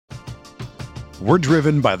We're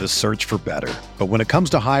driven by the search for better. But when it comes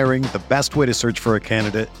to hiring, the best way to search for a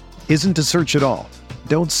candidate isn't to search at all.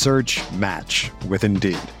 Don't search, match with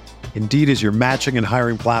Indeed. Indeed is your matching and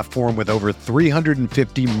hiring platform with over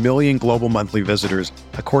 350 million global monthly visitors,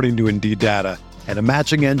 according to Indeed data, and a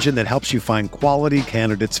matching engine that helps you find quality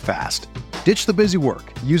candidates fast. Ditch the busy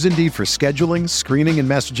work. Use Indeed for scheduling, screening, and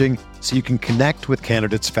messaging so you can connect with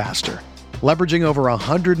candidates faster. Leveraging over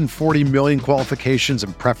 140 million qualifications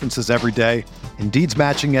and preferences every day, Indeed's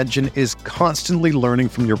matching engine is constantly learning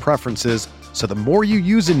from your preferences, so the more you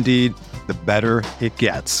use Indeed, the better it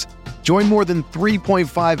gets. Join more than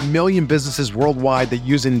 3.5 million businesses worldwide that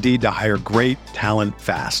use Indeed to hire great talent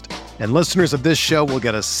fast. And listeners of this show will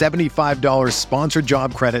get a $75 sponsored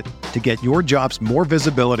job credit to get your jobs more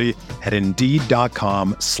visibility at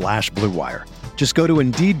Indeed.com/Blue Wire. Just go to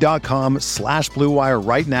Indeed.com/Blue Wire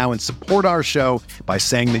right now and support our show by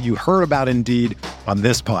saying that you heard about Indeed on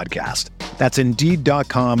this podcast. That's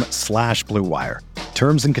Indeed.com/Blue Wire.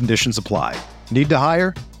 Terms and conditions apply. Need to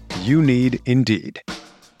hire? You need Indeed.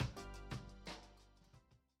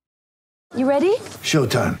 You ready?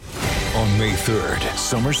 Showtime. On May 3rd,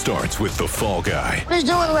 summer starts with The Fall Guy. Let's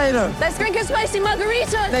do it later. Let's drink a spicy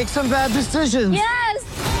margarita. Make some bad decisions. Yes!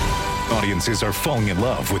 Audiences are falling in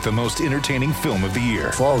love with the most entertaining film of the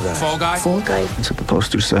year. Fall Guy. Fall Guy. Fall Guy. That's what the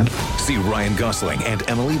poster said. See Ryan Gosling and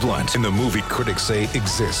Emily Blunt in the movie critics say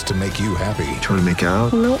exists to make you happy. Trying to make it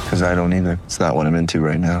out? Nope. Because I don't either. It's not what I'm into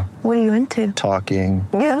right now. What are you into? Talking.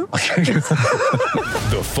 Yeah.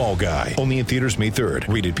 The Fall Guy. Only in theaters May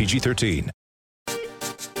 3rd. Rated PG-13.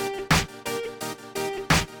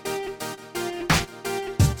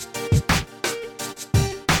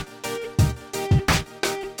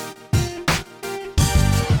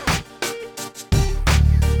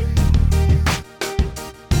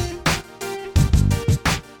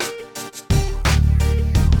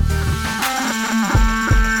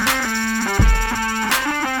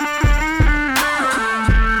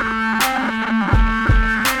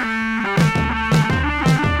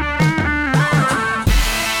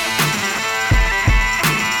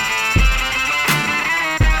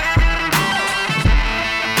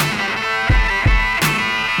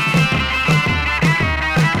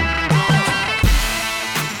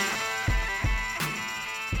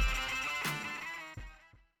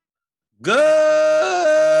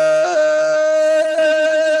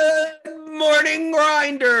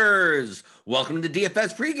 Welcome to the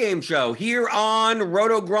DFS pregame show here on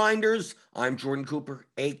Roto Grinders. I'm Jordan Cooper,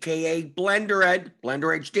 aka Blender Ed,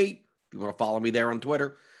 Blender HD. If you want to follow me there on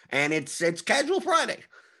Twitter, and it's Casual Friday.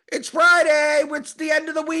 It's Friday. It's the end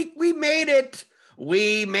of the week. We made it.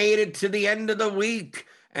 We made it to the end of the week,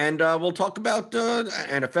 and we'll talk about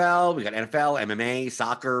NFL. We got NFL, MMA,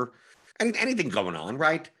 soccer, anything going on,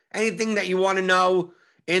 right? Anything that you want to know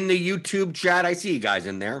in the YouTube chat. I see you guys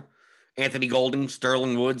in there. Anthony Golding,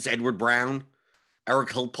 Sterling Woods, Edward Brown,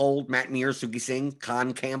 Eric Hilpold, Matt Mears, Suki Singh,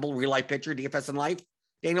 Con Campbell, Real Life Pitcher, DFS and Life,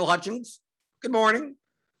 Daniel Hutchins. Good morning.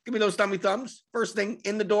 Give me those thumbs. First thing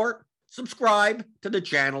in the door, subscribe to the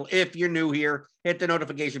channel. If you're new here, hit the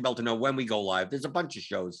notification bell to know when we go live. There's a bunch of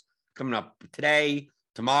shows coming up today,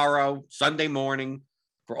 tomorrow, Sunday morning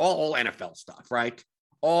for all NFL stuff, right?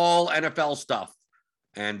 All NFL stuff.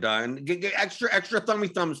 And get extra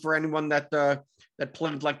thumbs for anyone that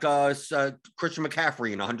played like Christian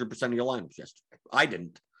McCaffrey in 100% of your lineups yesterday. I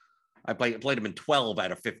didn't. I played him in 12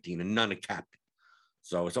 out of 15 and none of captain.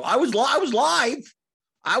 So I was live.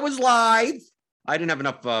 I didn't have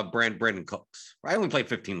enough Brandon Cooks. I only played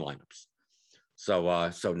 15 lineups. So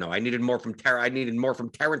no, I needed more from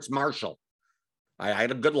Terrence Marshall. I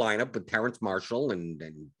had a good lineup with Terrence Marshall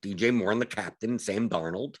and DJ Moore and the captain, Sam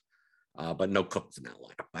Darnold. But no Cooks in that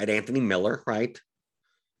lineup. I had Anthony Miller, right?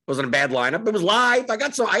 Wasn't a bad lineup. It was live. I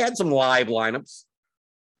had some live lineups.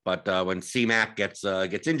 But when C-Mac gets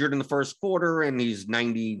injured in the first quarter and he's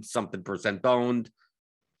 90-something% owned,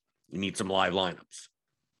 you need some live lineups,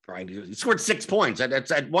 right? He scored 6 points.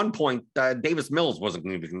 At one point, Davis Mills wasn't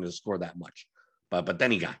even going to score that much, but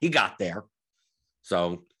then he got there.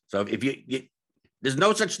 So if you there's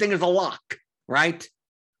no such thing as a lock, right?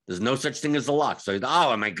 There's no such thing as a lock. So,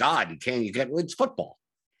 oh my God, it's football.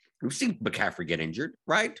 We've seen McCaffrey get injured,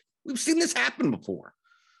 right? We've seen this happen before.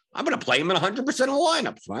 I'm going to play him in 100% of the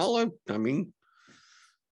lineups. Well, I mean,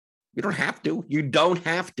 you don't have to. You don't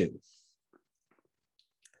have to.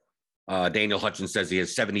 Daniel Hutchins says he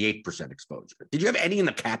has 78% exposure. Did you have any in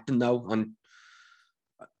the captain, though?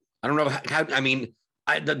 I don't know how. I mean,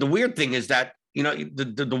 the weird thing is that, you know,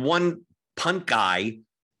 the one punt guy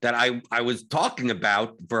that I was talking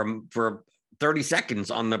about for 30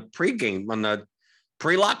 seconds on the pregame, on the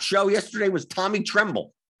pre-lock show yesterday was Tommy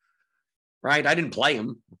Tremble. right? I didn't play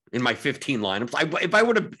him in my 15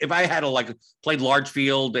 lineups. If I had played large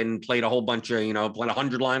field and played a whole bunch of, played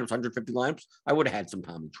 100 lineups, 150 lineups, I would have had some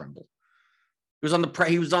Tommy Tremble. He was on the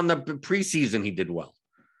preseason. He did well,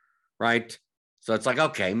 right? So it's like,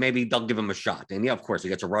 okay, maybe they'll give him a shot. And yeah, of course, he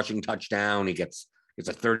gets a rushing touchdown. He gets a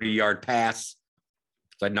 30-yard pass.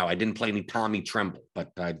 So no, I didn't play any Tommy Tremble,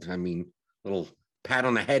 but I mean, little pat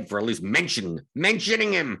on the head for at least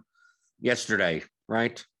mentioning him yesterday,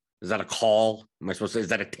 right? Is that a call? Am I supposed to say, is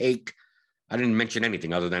that a take? I didn't mention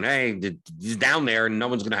anything other than, hey, he's down there and no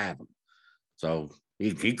one's going to have him. So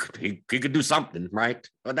he could do something, right?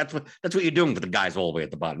 But that's what you're doing for the guys all the way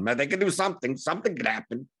at the bottom. They could do something. Something could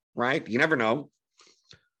happen, right? You never know.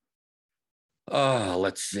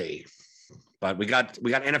 Let's see. But we got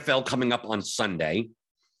NFL coming up on Sunday.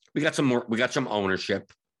 We got some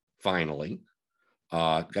ownership finally.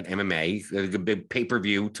 Got MMA, a big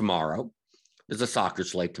pay-per-view tomorrow. There's a soccer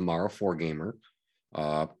slate tomorrow, 4-gamer.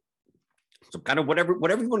 So kind of whatever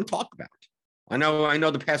you want to talk about. I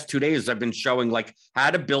know the past 2 days I've been showing like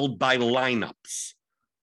how to build by lineups,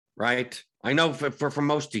 right? I know for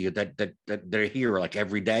most of you that they're here like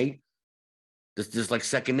every day. This is like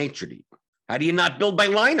second nature to you. How do you not build by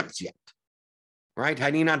lineups yet? Right? How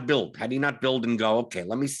do you not build? How do you not build and go, okay,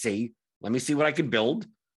 let me see what I can build.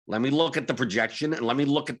 Let me look at the projection and let me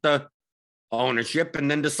look at the ownership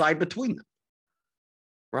and then decide between them.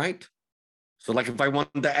 Right? So like if I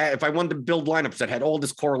wanted to build lineups that had all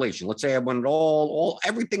this correlation, let's say I wanted all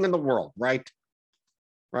everything in the world, right?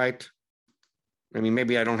 Right? I mean,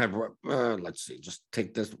 maybe I don't have, let's see, just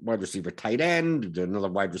take this wide receiver tight end, do another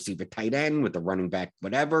wide receiver tight end with the running back,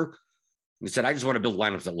 whatever. You said, I just want to build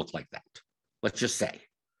lineups that look like that. Let's just say,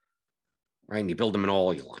 right? And you build them in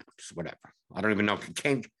all your lineups, whatever. I don't even know if you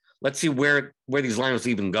can. Let's see where these lineups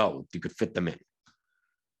even go. If you could fit them in,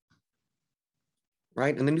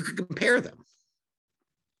 right? And then you could compare them.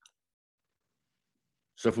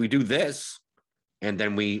 So if we do this, and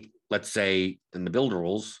then let's say in the build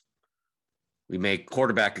rules, we make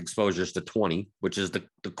quarterback exposures to 20, which is the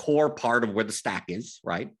core part of where the stack is,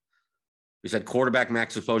 right? We said quarterback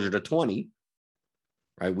max exposure to 20,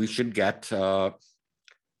 right? We should get, it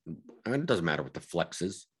doesn't matter what the flex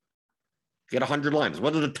is. Get 100 lineups.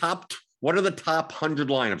 What are the top 100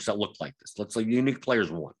 lineups that look like this? Let's say unique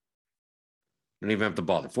players one. Don't even have to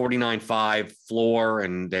bother. 49.5 floor,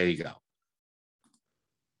 and there you go.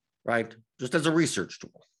 Right? Just as a research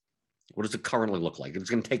tool. What does it currently look like? It's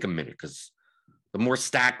going to take a minute because the more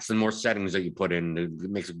stacks and more settings that you put in, it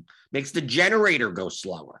makes the generator go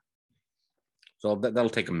slower. So that'll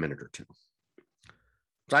take a minute or two.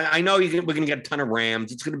 So I know we're going to get a ton of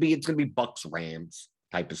Rams. It's going to be Bucks Rams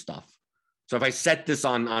type of stuff. So if I set this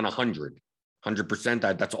on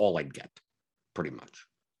 100%, that's all I'd get, pretty much.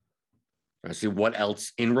 I see what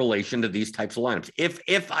else in relation to these types of lineups.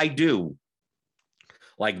 If I do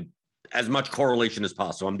like as much correlation as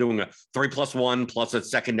possible, I'm doing a 3+1 plus a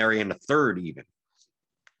secondary and a third even.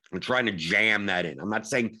 I'm trying to jam that in. I'm not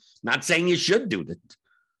saying you should do that,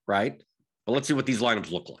 right? But let's see what these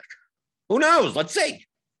lineups look like. Who knows? Let's see.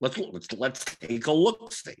 Let's take a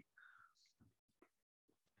look. See.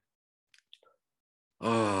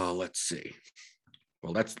 Oh, let's see.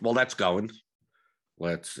 Well, that's going.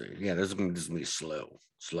 Let's see. Yeah, this is going to be slow.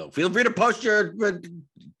 Feel free to post your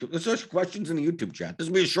questions in the YouTube chat. This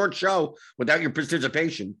will be a short show without your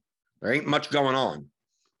participation. There ain't much going on.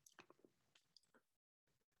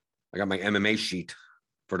 I got my MMA sheet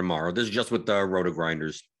for tomorrow. This is just with the Roto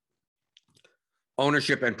Grinders.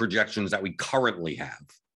 Ownership and projections that we currently have.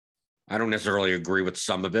 I don't necessarily agree with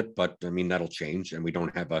some of it, but I mean, that'll change. And we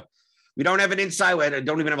don't have an inside. I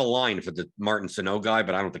don't even have a line for the Martin Sano guy,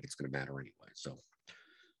 but I don't think it's going to matter anyway. So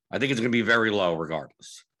I think it's going to be very low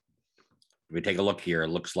regardless. If we take a look here, it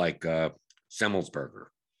looks like Semmelsberger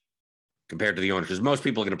compared to the owners, because most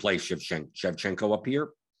people are going to play Shevchenko up here.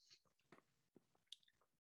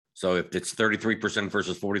 So if it's 33%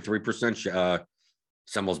 versus 43%,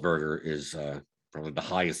 Semmelsberger is probably the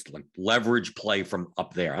highest leverage play from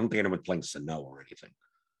up there. I don't think anyone's playing Sano or anything.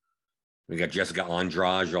 We got Jessica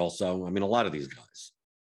Andrade also. I mean, a lot of these guys.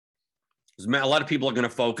 A lot of people are going to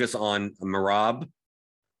focus on Merab.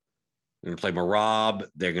 They're going to play Merab.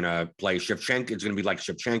 They're going to play Shevchenko. It's going to be like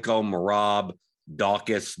Shevchenko, Merab,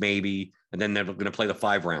 Dawkins, maybe. And then they're going to play the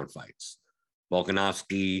 5-round fights.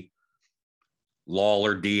 Volkanovski,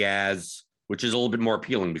 Lawler, Diaz, which is a little bit more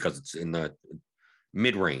appealing because it's in the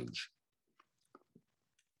mid-range.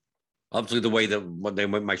 Obviously, the way that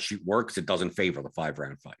my shoot works, it doesn't favor the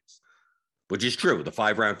 5-round fights, which is true. The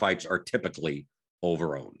 5-round fights are typically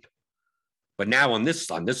over-owned. But now on this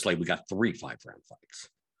slate, we got 3 5-round fights.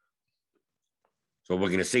 So what we're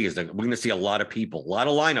going to see is that we're going to see a lot of people, a lot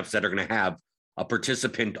of lineups that are going to have a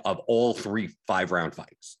participant of all 3 5-round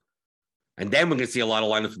fights. And then we're going to see a lot of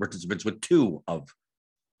lineups participants with 2 of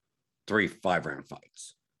 3 5-round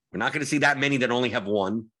fights. We're not going to see that many that only have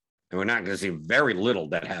 1, and we're not going to see very little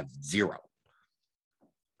that have 0.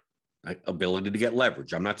 Ability to get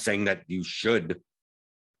leverage. I'm not saying that you should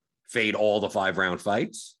fade all the 5-round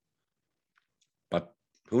fights, but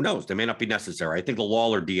who knows? They may not be necessary. I think the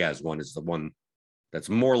Lawler Diaz one is the one that's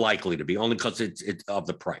more likely to be, only because it's of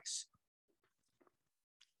the price.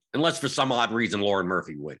 Unless for some odd reason Lauren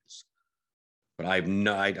Murphy wins. But I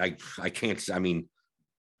can't, I mean,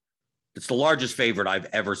 it's the largest favorite I've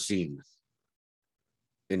ever seen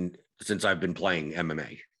since I've been playing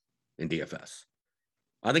MMA in DFS.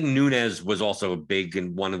 I think Nunes was also a big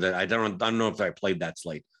and one of the, I don't know if I played that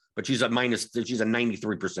slate, but she's a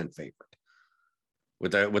 93% favorite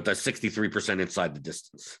with a 63% inside the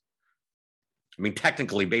distance. I mean,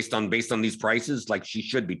 technically, based on these prices, like she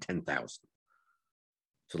should be 10,000.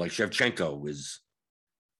 So like Shevchenko is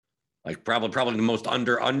like probably the most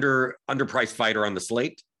underpriced fighter on the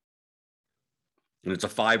slate, and it's a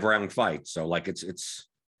 5-round fight. So like it's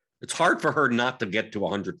hard for her not to get to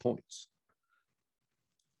 100 points.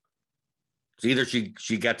 So either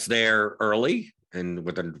she gets there early and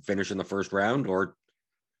with a finish in the first round, or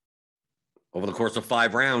over the course of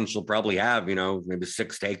 5 rounds, she'll probably have, maybe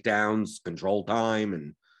 6 takedowns, control time,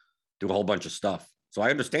 and do a whole bunch of stuff. So I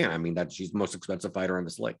understand. I mean, that she's the most expensive fighter on the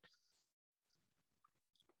slate.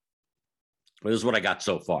 But this is what I got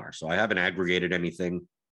so far. So I haven't aggregated anything.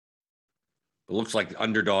 It looks like the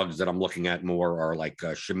underdogs that I'm looking at more are like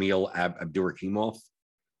Shamil Abdurakhimov.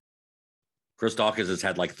 Chris Dawkins has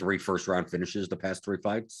had like 3 first-round finishes the past 3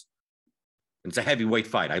 fights. It's a heavyweight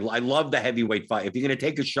fight. I love the heavyweight fight. If you're going to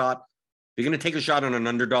take a shot, on an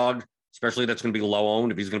underdog, especially that's going to be low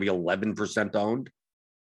owned, if he's going to be 11% owned,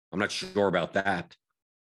 I'm not sure about that.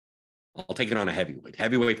 I'll take it on a heavyweight.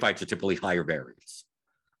 Heavyweight fights are typically higher variance.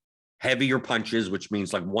 Heavier punches, which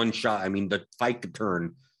means like one shot. I mean, the fight could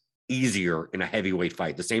turn easier in a heavyweight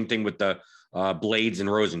fight. The same thing with the Blades and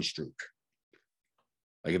Rosenstruck.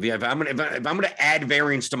 Like if I'm going to add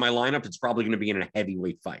variance to my lineup, it's probably going to be in a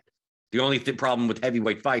heavyweight fight. The only problem with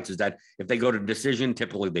heavyweight fights is that if they go to decision,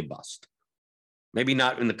 typically they bust. Maybe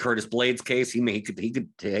not in the Curtis Blades case. He could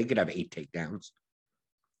have 8 takedowns.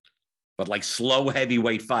 But like slow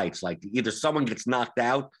heavyweight fights, like either someone gets knocked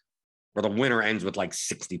out or the winner ends with like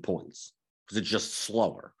 60 points because it's just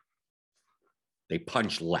slower. They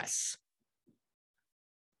punch less.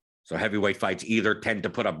 So heavyweight fights either tend to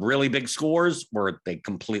put up really big scores or they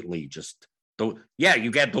completely just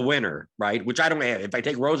you get the winner, right? Which I don't have. If I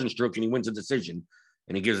take Rosenstruck and he wins a decision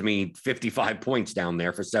and he gives me 55 points down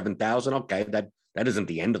there for 7,000, okay, that isn't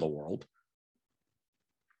the end of the world.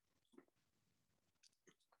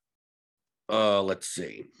 Let's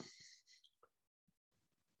see.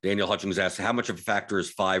 Daniel Hutchings asks, how much of a factor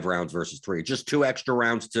is 5 rounds versus 3? Just 2 extra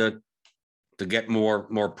rounds to get more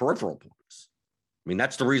peripheral points. I mean,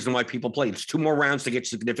 that's the reason why people play. It's 2 more rounds to get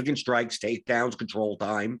significant strikes, takedowns, control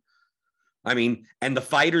time. I mean, and the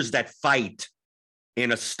fighters that fight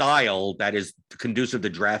in a style that is conducive to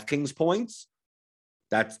DraftKings points,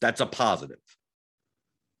 that's a positive.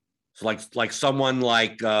 So like someone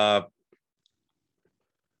like not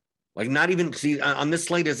even see on this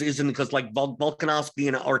slate isn't because like Volkanovski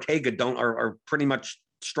and Ortega are pretty much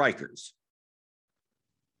strikers.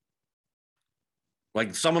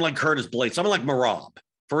 Like someone like Curtis Blades, someone like Merab,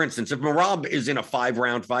 for instance. If Merab is in a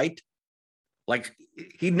 5-round fight, like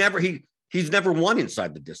he's never won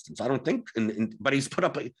inside the distance. I don't think, but he's put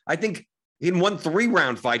up. I think in one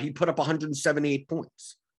 3-round fight, he put up 178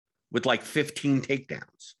 points with like 15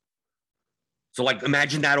 takedowns. So like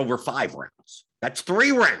imagine that over 5 rounds. That's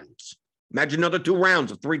 3 rounds. Imagine another 2 rounds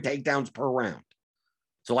of 3 takedowns per round.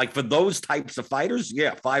 So like for those types of fighters,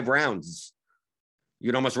 5 rounds.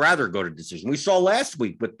 You'd almost rather go to decision. We saw last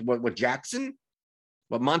week with Jackson,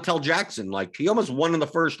 but Montel Jackson, like he almost won in the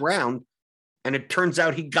first round. And it turns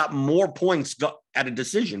out he got more points at a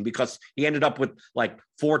decision because he ended up with like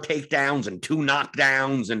 4 takedowns and 2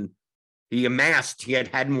 knockdowns. And he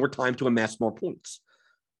had more time to amass more points.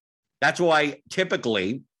 That's why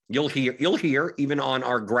typically you'll hear even on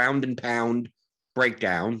our ground and pound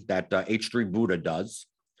breakdown that H3 Buddha does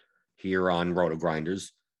here on Roto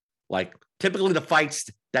Grinders, like typically the fights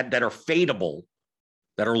that are fadeable,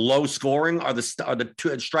 that are low scoring are the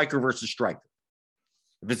two, striker versus striker.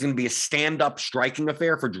 If it's going to be a stand-up striking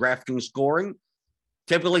affair for DraftKings scoring,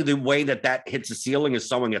 typically the way that hits the ceiling is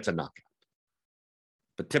someone gets a knockout.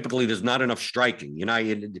 But typically there's not enough striking.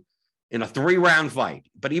 In a 3-round fight,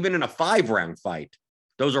 but even in a 5-round fight,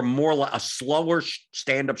 those are more like a slower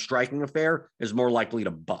stand-up striking affair is more likely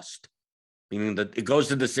to bust, meaning that it goes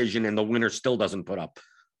to decision and the winner still doesn't put up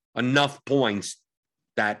enough points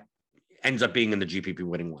that ends up being in the GPP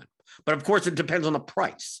winning line. But of course, it depends on the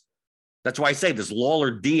price. That's why I say this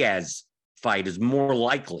Lawler-Diaz fight is more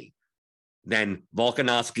likely than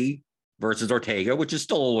Volkanovski versus Ortega, which is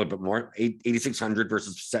still a little bit more, 8,600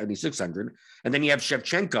 versus 7,600. And then you have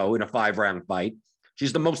Shevchenko in a 5-round fight.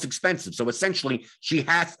 She's the most expensive. So essentially, she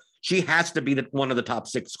has to be one of the top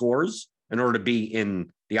 6 scorers in order to be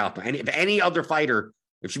in the optimal. And if any other fighter,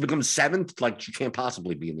 if she becomes 7th, like she can't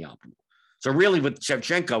possibly be in the optimal. So really with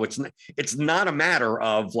Shevchenko, it's not a matter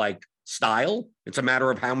of like style. It's a matter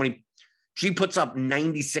of how many. She puts up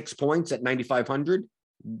 96 points at 9,500.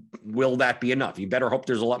 Will that be enough? You better hope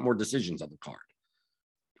there's a lot more decisions on the card.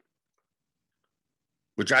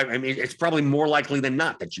 Which I mean, it's probably more likely than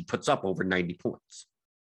not that she puts up over 90 points.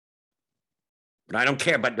 But I don't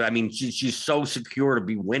care. But I mean, she's so secure to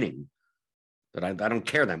be winning that I don't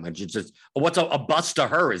care that much. It's just, what's a bust to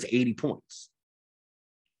her is 80 points.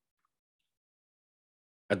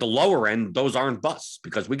 At the lower end, those aren't busts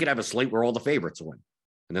because we could have a slate where all the favorites win.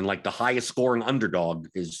 And then like the highest scoring underdog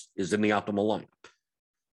is in the optimal lineup.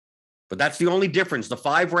 But that's the only difference. The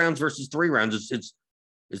 5 rounds versus 3 rounds is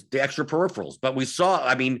the extra peripherals. But we saw,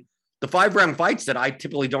 I mean, the 5-round fights that I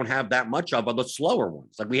typically don't have that much of are the slower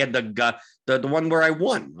ones. Like we had the one where I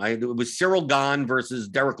won. It was Cyril Gane versus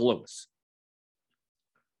Derek Lewis.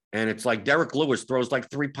 And it's like Derek Lewis throws like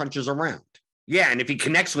 3 punches around. Yeah, and if he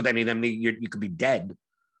connects with any of them, you could be dead.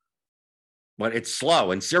 But it's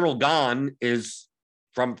slow. And Cyril Gane is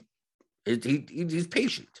he's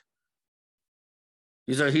patient.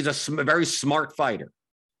 He's a very smart fighter.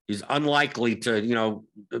 He's unlikely to,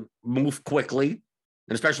 move quickly.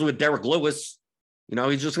 And especially with Derek Lewis,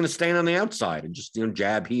 he's just going to stand on the outside and just,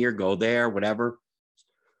 jab here, go there, whatever.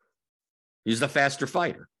 He's the faster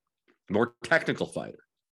fighter, more technical fighter.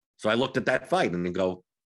 So I looked at that fight and then go,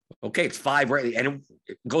 okay, it's 5, and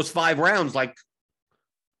it goes 5 rounds. Like,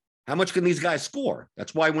 how much can these guys score?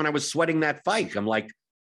 That's why when I was sweating that fight, I'm like,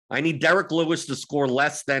 I need Derek Lewis to score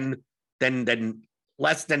less than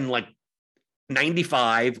like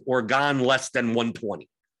 95 or Gane less than 120.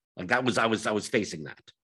 Like I was facing that.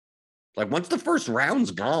 Like once the first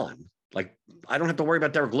round's gone, like I don't have to worry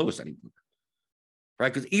about Derek Lewis anymore.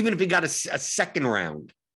 Right? Because even if he got a second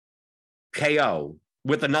round KO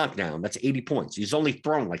with a knockdown, that's 80 points. He's only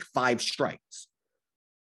thrown like 5 strikes.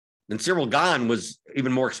 And Cyril Gane was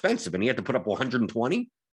even more expensive and he had to put up 120. It's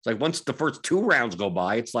like once the first 2 rounds go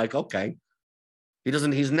by, it's like, okay.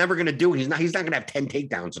 He's never going to do it. He's not going to have 10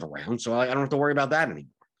 takedowns in a round. So I don't have to worry about that anymore.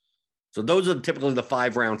 So those are typically the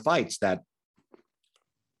 5-round fights that,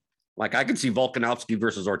 like I could see Volkanovski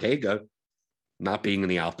versus Ortega not being in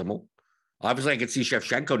the optimal. Obviously I could see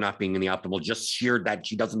Shevchenko not being in the optimal, just sheer that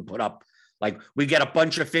she doesn't put up, like we get a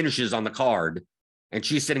bunch of finishes on the card and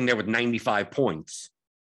she's sitting there with 95 points.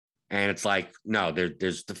 And it's like, no,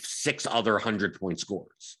 there's the 6 other 100-point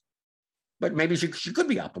scores. But maybe she could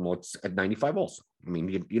be optimal. It's at 95 also. I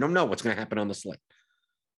mean, you don't know what's going to happen on the slate.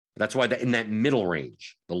 That's why in that middle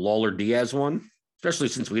range, the Lawler-Diaz one, especially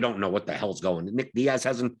since we don't know what the hell's going. Nick Diaz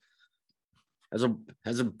hasn't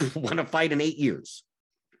won a fight in 8 years.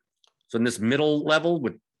 So in this middle level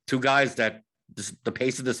with 2 guys that the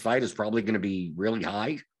pace of this fight is probably going to be really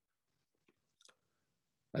high.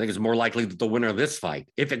 I think it's more likely that the winner of this fight,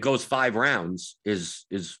 if it goes 5 rounds, is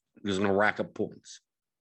going to rack up points.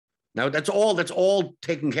 Now that's all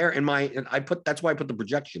taken care that's why I put the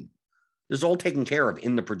projection. This is all taken care of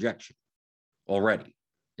in the projection already.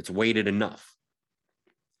 It's weighted enough.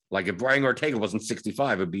 Like if Brian Ortega wasn't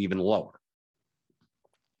 65, it'd be even lower.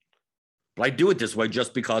 But I do it this way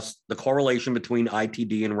just because the correlation between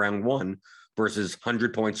ITD in round 1 versus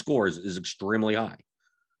 100-point scores is extremely high.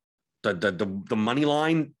 The money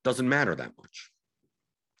line doesn't matter that much.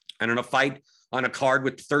 And in a fight on a card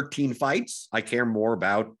with 13 fights, I care more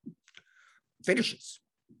about finishes.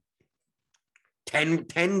 10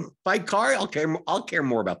 fight card, I'll care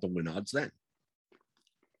more about the win odds then.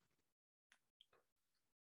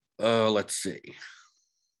 Let's see.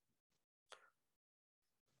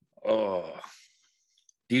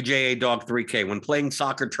 DJA Dog 3K. When playing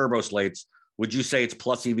soccer turbo slates, would you say it's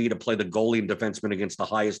plus EV to play the goalie and defenseman against the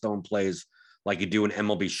highest owned plays like you do in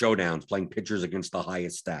MLB showdowns, playing pitchers against the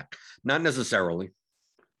highest stack? Not necessarily.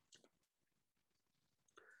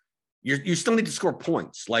 You still need to score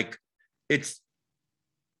points. Like if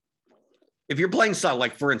you're playing soccer,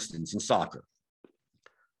 like for instance in soccer,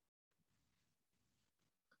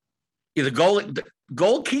 the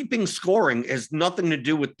goalkeeping scoring has nothing to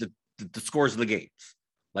do with the scores of the games.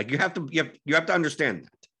 Like you have to understand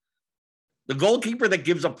that. The goalkeeper that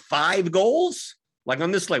gives up 5 goals, like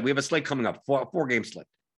on this slate, we have a slate coming up, 4-game slate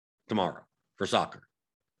tomorrow for soccer.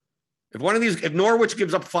 If Norwich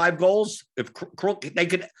gives up 5 goals,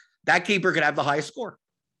 that keeper could have the highest score.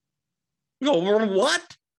 You go,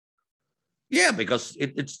 what? Yeah, because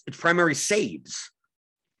it's primary saves.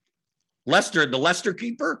 The Leicester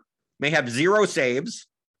keeper may have 0 saves,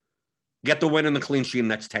 get the win and the clean sheet,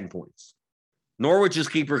 and that's 10 points. Norwich's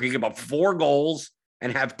keeper can give up 4 goals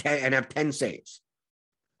and have 10 saves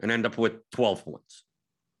and end up with 12 points.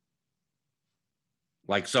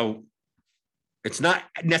 Like, so it's not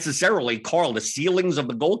necessarily, Carl, the ceilings of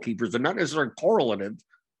the goalkeepers are not necessarily correlative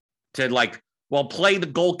to play the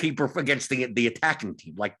goalkeeper against the attacking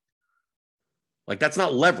team. Like that's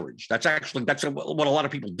not leverage. That's what a lot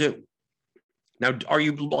of people do. Now, are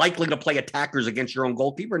you likely to play attackers against your own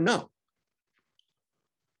goalkeeper? No.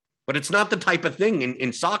 But it's not the type of thing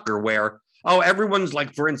in soccer where, everyone's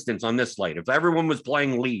like, for instance, on this slate, if everyone was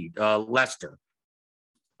playing Leicester,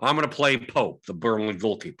 I'm going to play Pope, the Burnley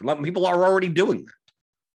goalkeeper. People are already doing that.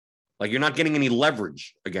 Like, you're not getting any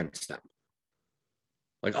leverage against them.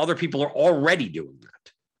 Like, other people are already doing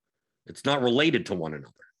that. It's not related to one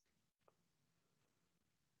another.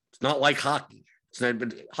 It's not like hockey.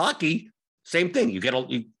 Hockey, same thing. You're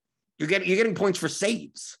getting points for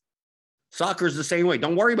saves. Soccer is the same way.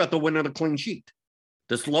 Don't worry about the win on a clean sheet.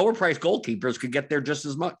 This lower price goalkeepers could get there just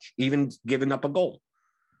as much, even giving up a goal.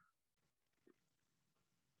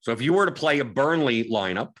 So if you were to play a Burnley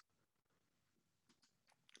lineup,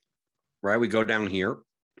 right, we go down here.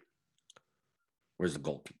 Where's the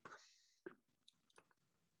goalkeeper?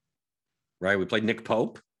 Right, we play Nick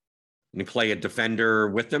Pope, and you play a defender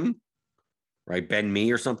with him, right, Ben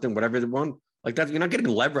Mee or something, whatever the one. Like that, you're not getting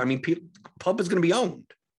leverage. I mean, Pope is going to be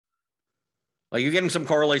owned. Like, you're getting some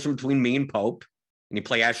correlation between me and Pope, and you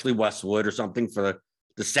play Ashley Westwood or something for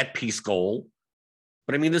the set piece goal.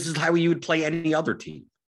 But I mean, this is how you would play any other team.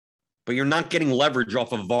 But you're not getting leverage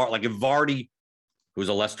off of VAR. Like if Vardy, who's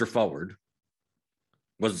a Leicester forward,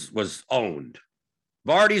 was owned.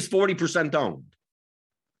 Vardy's 40% owned.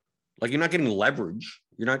 Like, you're not getting leverage.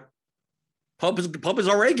 You're not. Pope is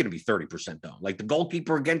already going to be 30% owned. Like, the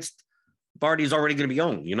goalkeeper against Vardy is already going to be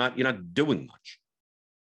owned. You're not doing much.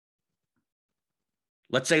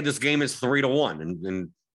 Let's say this game is 3-1 and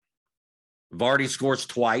Vardy scores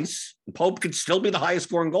twice. And Pope could still be the highest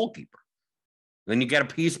scoring goalkeeper. Then you get a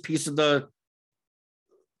piece of the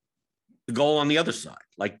goal on the other side.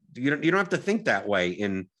 Like, you don't have to think that way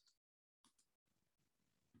in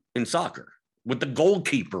soccer with the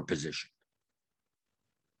goalkeeper position.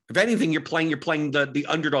 If anything, you're playing the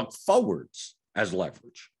underdog forwards as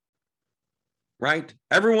leverage, right?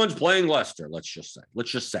 Everyone's playing Leicester. Let's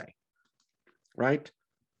just say, right?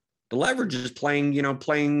 The leverage is playing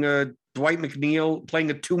Dwight McNeil, playing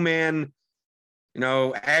a 2-man,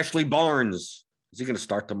 Ashley Barnes. Is he going to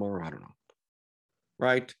start tomorrow? I don't know.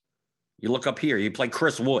 Right? You look up here, you play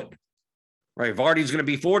Chris Wood. Right? Vardy's going to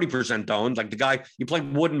be 40% owned. Like the guy, you play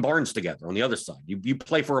Wood and Barnes together on the other side. You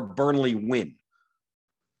play for a Burnley win.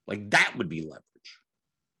 Like, that would be leverage.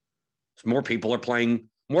 So more people are playing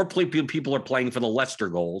for the Leicester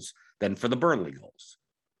goals than for the Burnley goals.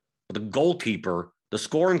 But the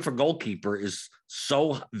scoring for goalkeeper is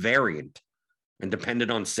so variant and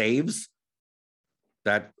dependent on saves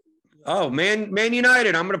that, Man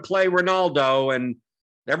United, I'm going to play Ronaldo, and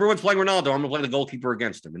everyone's playing Ronaldo. I'm going to play the goalkeeper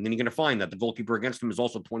against him. And then you're going to find that the goalkeeper against him is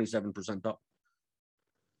also 27% up.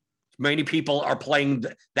 Many people are playing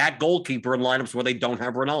that goalkeeper in lineups where they don't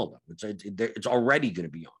have Ronaldo. It's already going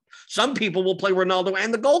to be on. Some people will play Ronaldo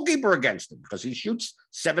and the goalkeeper against him because he shoots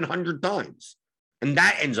 700 times. And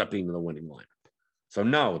that ends up being the winning lineup. So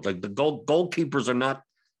no, the goalkeepers are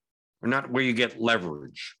not where you get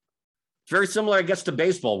leverage. It's very similar, I guess, to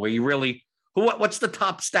baseball, where you really, what's the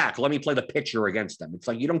top stack? Let me play the pitcher against them. It's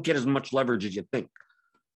like you don't get as much leverage as you think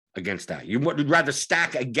against that. You would rather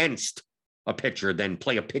stack against a pitcher than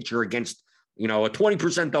play a pitcher against, a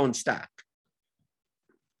 20% owned stack.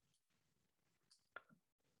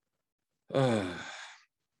 A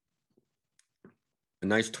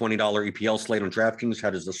nice $20 EPL slate on DraftKings. How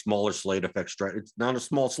does the smaller slate affect strategy? It's not a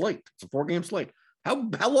small slate. It's a 4-game slate. How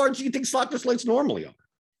large do you think soccer slates normally are?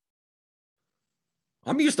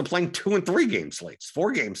 I'm used to playing 2 and 3 game slates.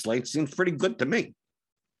 4-game slates seems pretty good to me.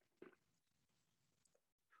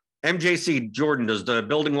 MJC, Jordan, does the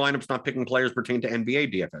building lineups not picking players pertain to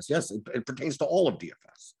NBA DFS? Yes, it pertains to all of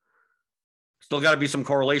DFS. Still got to be some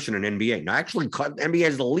correlation in NBA. Now, actually, NBA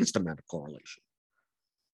has the least amount of correlation.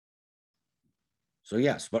 So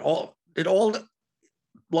yes, but all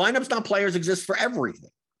lineups, not players, exist for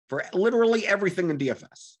everything. for literally everything in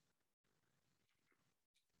DFS.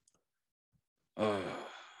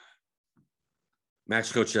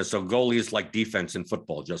 Max Coach says, so goalies like defense in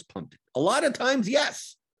football, just punted. A lot of times,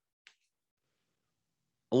 yes.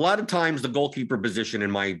 A lot of times the goalkeeper position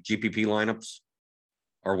in my GPP lineups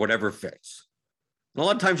or whatever fits. And a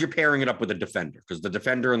lot of times you're pairing it up with a defender because the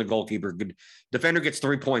defender and the goalkeeper, defender gets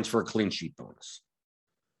 3 points for a clean sheet bonus.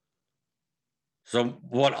 So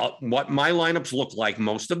what my lineups look like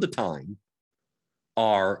most of the time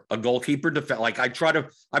are a goalkeeper defense. Like I'm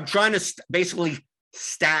trying to basically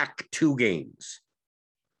stack 2 games.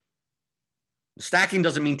 Stacking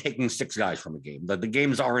doesn't mean taking 6 guys from a game. The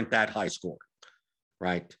games aren't that high scoring,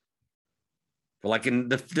 right? But like in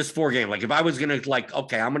this 4 game, like if I was going to like,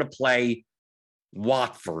 okay, I'm going to play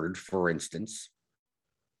Watford, for instance,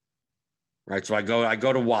 right? So I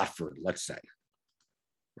go to Watford, let's say,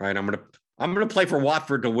 right? I'm going to play for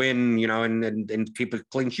Watford to win, you know, and keep a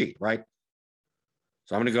clean sheet, right?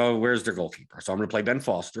 So I'm going to go, where's their goalkeeper? So I'm going to play Ben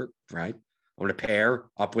Foster, right? I'm going to pair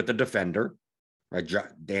up with the defender, right?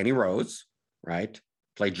 Danny Rose, right?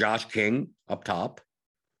 Play Josh King up top.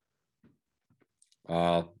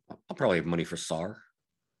 I'll probably have money for Sarr.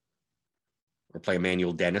 Or play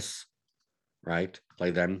Emmanuel Dennis, right?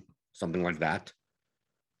 Play them, something like that.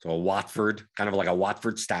 So a Watford, kind of like a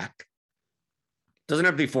Watford stack. Doesn't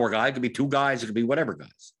have to be 4 guys. It could be 2 guys. It could be whatever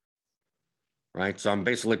guys. Right? So I'm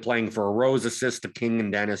basically playing for a Rose assist to King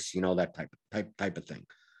and Dennis, you know, that type of thing.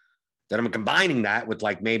 Then I'm combining that with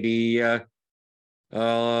like maybe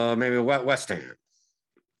West Ham,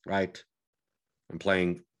 right? I'm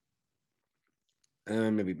playing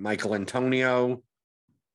maybe Michael Antonio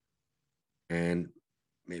and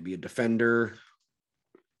maybe a defender,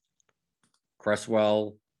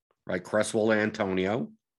 Cresswell, right? Cresswell and Antonio.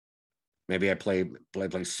 Maybe I play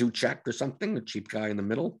Souček or something, a cheap guy in the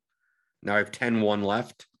middle. Now I have 10-1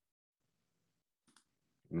 left.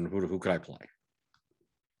 And who could I play?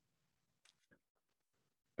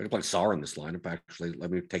 I can play Sarr in this lineup, actually. Let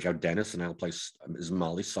me take out Dennis, and I'll play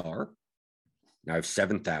Ismaili Sarr. Now I have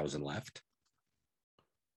 7,000 left.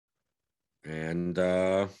 And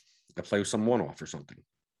I play with some one-off or something.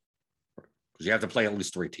 Because you have to play at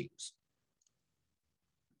least 3 teams.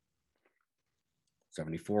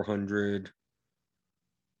 7,400.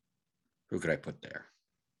 Who could I put there?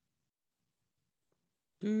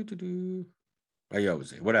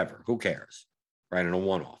 Ayoze, whatever. Who cares? Right, in a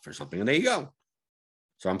one-off or something. And there you go.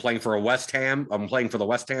 So I'm playing for a West Ham. I'm playing for the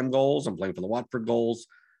West Ham goals. I'm playing for the Watford goals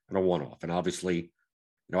and a one-off. And obviously, you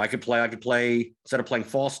know, I could play, instead of playing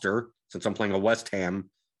Foster, since I'm playing a West Ham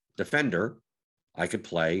defender, I could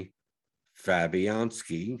play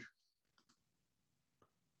Fabianski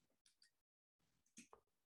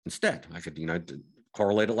instead. I could, you know,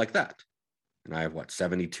 correlate it like that. And I have what,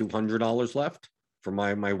 $7,200 left for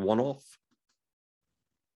my one-off.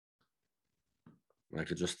 I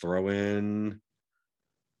could just throw in,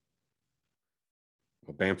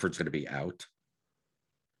 well, Bamford's going to be out.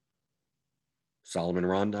 Solomon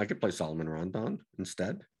Rondon. I could play Solomon Rondon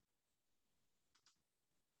instead.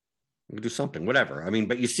 We could do something, whatever. I mean,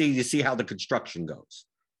 but you see how the construction goes.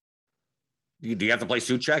 Do you have to play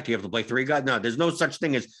Souček? Do you have to play 3 guys? No, there's no such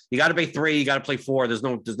thing as you got to play 3, you got to play 4. There's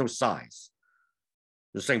no size.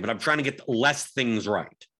 I'm just saying, but I'm trying to get less things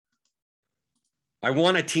right. I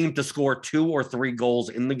want a team to score 2 or 3 goals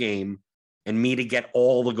in the game and me to get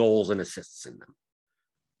all the goals and assists in them.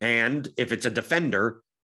 And if it's a defender,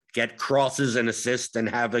 get crosses and assists and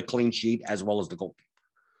have a clean sheet as well as the goalkeeper.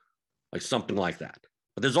 Like something like that.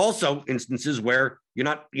 But there's also instances where you're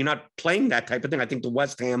not playing that type of thing. I think the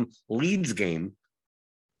West Ham Leeds game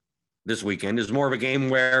this weekend is more of a game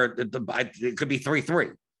where it could be 3-3.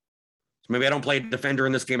 So maybe I don't play a defender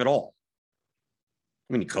in this game at all.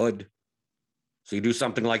 I mean, you could. So you do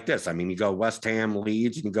something like this. I mean, you go West Ham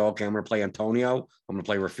Leeds, and you go, okay, I'm going to play Antonio. I'm going to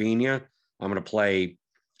play Rafinha. I'm going to play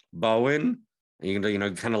Bowen. And you can, you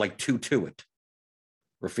know, kind of like 2-2 it.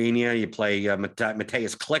 Rafinha, you play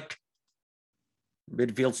Mateus Klick,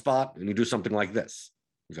 midfield spot, and you do something like this.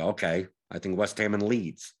 You go, okay, I think West Ham and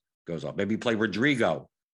Leeds goes up. Maybe you play Rodrigo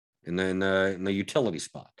and then in the utility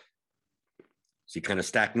spot. So you kind of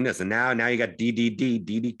stacking this, and now you got DDD,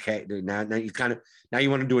 DDK. Now you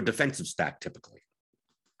want to do a defensive stack typically.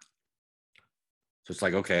 So it's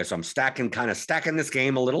like, okay, so I'm stacking this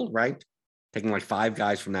game a little, right? Taking like 5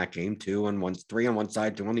 guys from that game, 3 on one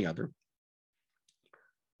side, 2 on the other.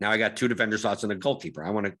 Now I got 2 defender slots and a goalkeeper. I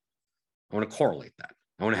want to correlate that.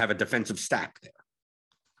 I want to have a defensive stack there.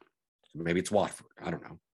 So maybe it's Watford. I don't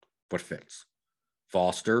know what fits.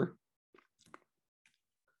 Foster.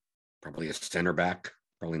 Probably a center back.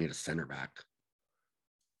 Probably need a center back.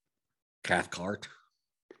 Cathcart.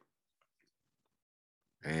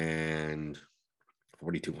 and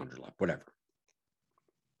 4,200 left, whatever.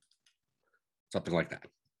 Something like that.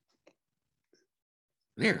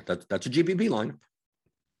 There, that's a GPP lineup.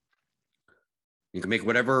 You can make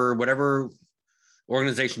whatever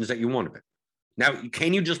organizations that you want of it. Now,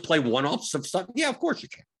 can you just play one-offs of stuff? Yeah, of course you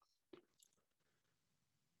can.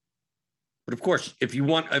 But of course, if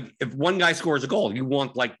one guy scores a goal, you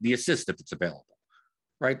want like the assist if it's available,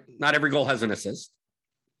 right? Not every goal has an assist.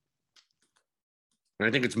 And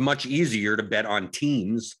I think it's much easier to bet on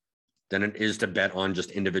teams than it is to bet on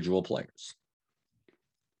just individual players.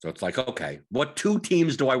 So it's like, okay, what 2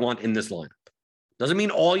 teams do I want in this lineup? Doesn't mean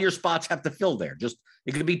all your spots have to fill there. Just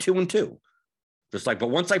it could be 2 and 2. Just like, but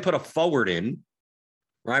once I put a forward in,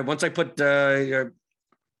 right? Once I put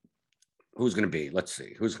who's going to be? Let's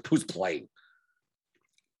see, who's playing.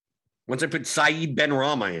 Once I put Saeed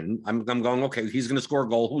Benrahma in, I'm going, okay, he's going to score a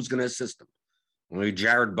goal. Who's going to assist him? Only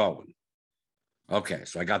Jared Bowen. Okay,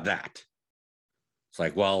 so I got that. It's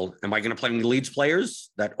like, well, am I going to play any Leeds players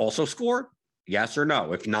that also score? Yes or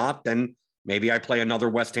no? If not, then maybe I play another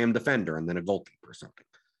West Ham defender and then a goalkeeper or something.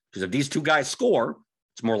 Because if these 2 guys score,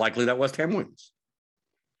 it's more likely that West Ham wins.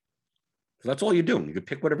 So that's all you're doing. You can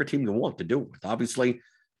pick whatever team you want to do it with. Obviously,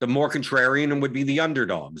 the more contrarian would be the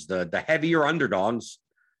underdogs. The heavier underdogs,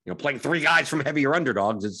 playing 3 guys from heavier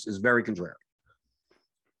underdogs is very contrarian.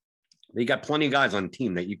 You got plenty of guys on the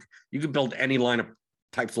team that you can build any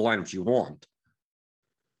types of lineups you want.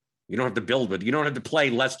 You don't have to you don't have to play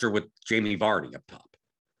Leicester with Jamie Vardy up top.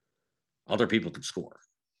 Other people could score.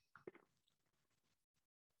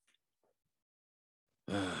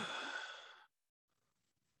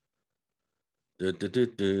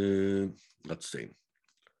 Let's see.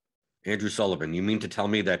 Andrew Sullivan, you mean to tell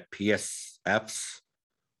me that PSFs,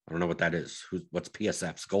 I don't know what that is. What's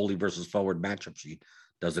PSFs? Goalie versus forward matchup sheet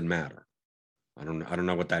doesn't matter. I don't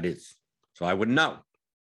know what that is. So I wouldn't know.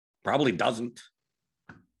 Probably doesn't.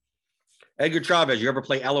 Edgar Chavez, you ever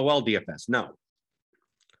play LOL DFS? No.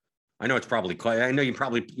 I know it's probably quite, I know you're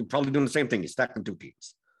probably doing the same thing. You stack them 2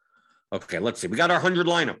 teams. Okay, let's see. We got our 100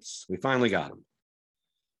 lineups. We finally got them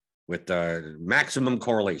with the maximum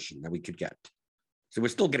correlation that we could get. So we're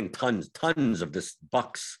still getting tons of this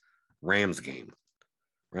Bucks Rams game,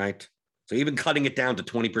 right? So even cutting it down to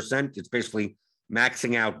 20%, it's basically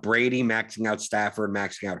maxing out Brady, maxing out Stafford,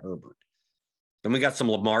 maxing out Herbert. Then we got some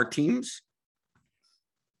Lamar teams.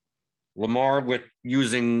 Lamar with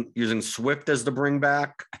using Swift as the bring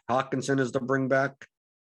back, Hawkinson as the bring back,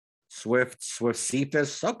 Swift,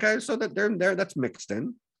 Cephas. Okay, so that they're there. That's mixed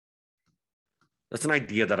in. That's an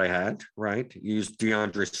idea that I had, right? Use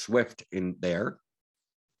DeAndre Swift in there.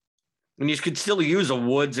 And you could still use a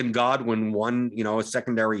Woods and Godwin a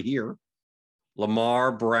secondary here.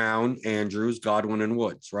 Lamar, Brown, Andrews, Godwin, and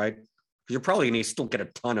Woods, right? Because you're probably going to still get a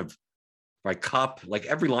ton of, right? Cup, like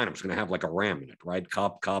every lineup's going to have like a Ram in it, right?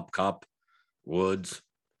 Cup, Woods,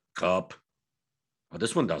 Cup. Oh,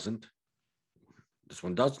 this one doesn't. This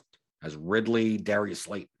one doesn't. Has Ridley, Darius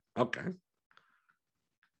Slayton. Okay.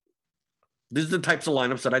 These are the types of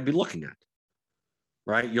lineups that I'd be looking at,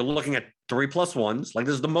 right? You're looking at 3+1s. Like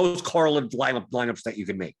this is the most correlative lineups that you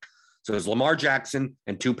can make. So there's Lamar Jackson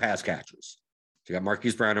and 2 pass catchers. So you got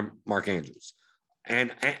Marquise Brown and Mark Andrews.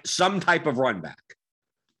 And some type of run back,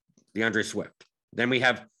 DeAndre Swift. Then we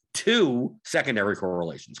have 2 secondary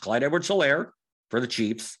correlations. Clyde Edwards-Helaire for the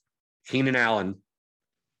Chiefs, Keenan Allen.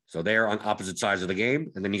 So they're on opposite sides of the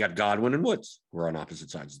game. And then you got Godwin and Woods who are on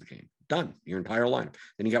opposite sides of the game. Done. Your entire lineup.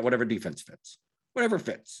 Then you got whatever defense fits. Whatever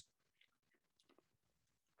fits.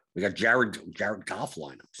 We got Jared Goff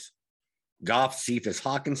lineups. Goff, Cephas,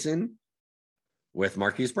 Hawkinson with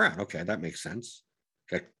Marquise Brown. Okay, that makes sense.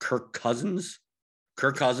 Got Kirk Cousins,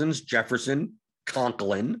 Jefferson,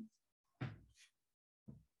 Conklin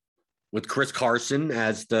with Chris Carson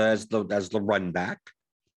as the run back.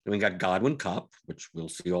 Then we got Godwin, Cup, which we'll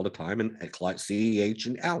see all the time, and CEH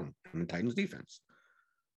and Allen in the Titans defense.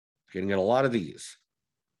 Getting at a lot of these.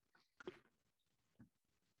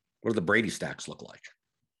 What do the Brady stacks look like?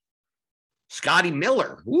 Scotty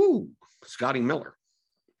Miller. Ooh, Scotty Miller.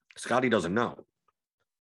 Scotty doesn't know.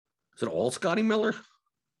 Is it all Scotty Miller?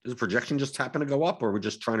 Does the projection just happen to go up, or are we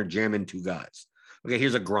just trying to jam in 2 guys? Okay,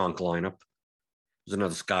 here's a Gronk lineup. There's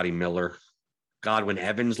another Scotty Miller. Godwin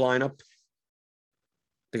Evans lineup.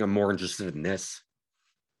 I think I'm more interested in this.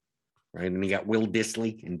 Right, and you got Will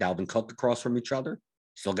Dissly and Dalvin Cook across from each other.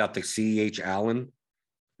 Still got the CEH Allen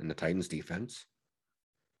in the Titans defense.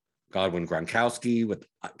 Godwin Gronkowski with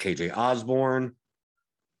KJ Osborne.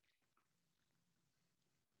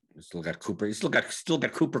 You still got Cooper. You still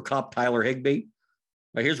got Cooper Kupp, Tyler Higbee.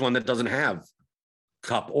 But here's one that doesn't have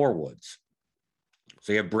Kupp or Woods.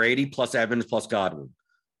 So you have Brady plus Evans plus Godwin.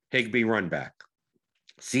 Higbee run back.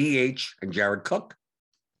 CEH and Jared Cook.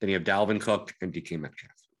 Then you have Dalvin Cook and DK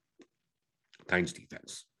Metcalf. Titans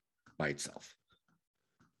defense by itself.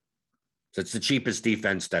 So it's the cheapest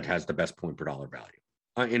defense that has the best point per dollar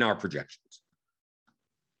value in our projections.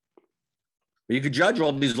 But you could judge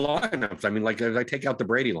all these lineups. I mean, like if I take out the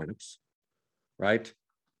Brady lineups, right?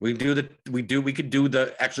 We could do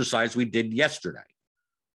the exercise we did yesterday,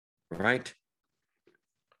 right?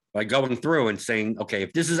 By going through and saying, okay,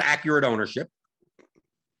 if this is accurate ownership,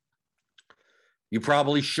 you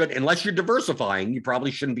probably should, unless you're diversifying, you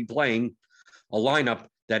probably shouldn't be playing a lineup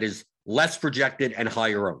that is less projected and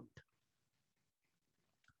higher owned.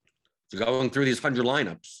 So going through these 100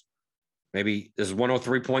 lineups, maybe this is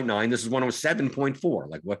 103.9, this is 107.4.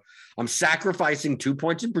 Like what? I'm sacrificing 2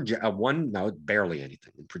 points in barely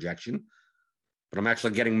anything in projection, but I'm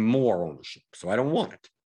actually getting more ownership. So I don't want it.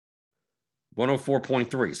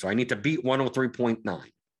 104.3. So I need to beat 103.9.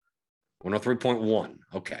 103.1.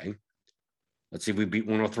 Okay. Let's see if we beat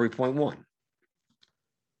 103.1.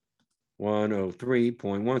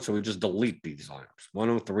 103.1. So we just delete these lineups.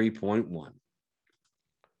 103.1.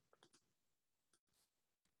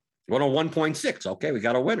 101.6. Okay, we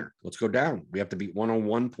got a winner. Let's go down. We have to beat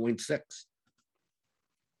 101.6.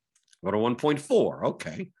 101.4.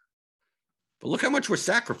 Okay. But look how much we're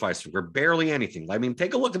sacrificing. We're barely anything. I mean,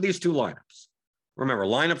 take a look at these two lineups. Remember,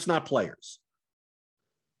 lineups, not players.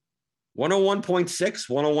 101.6,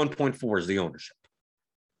 101.4 is the ownership.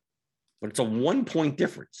 But it's a 1 point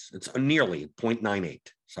difference. It's a nearly 0.98.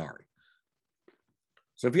 Sorry.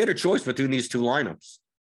 So if you had a choice between these two lineups,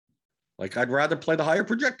 like I'd rather play the higher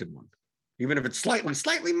projected one, even if it's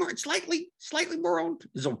slightly more owned.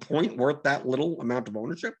 Is a point worth that little amount of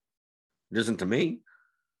ownership? It isn't to me.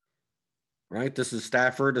 Right? This is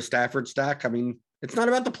Stafford, a Stafford stack. I mean, it's not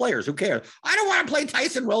about the players. Who cares? I don't want to play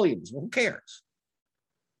Tyson Williams. Well, who cares?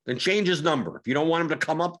 Then change his number. If you don't want him to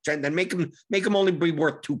come up, then make him only be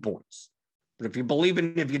worth 2 points. But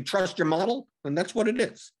if you trust your model, then that's what it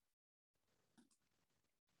is.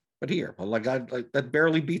 But here, that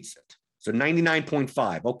barely beats it. So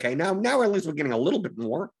 99.5. Okay, now at least we're getting a little bit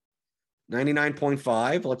more.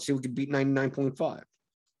 99.5. Let's see if we can beat 99.5.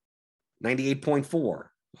 98.4.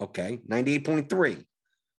 Okay, 98.3.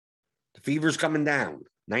 The fever's coming down.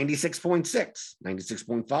 96.6.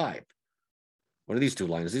 96.5. What are these two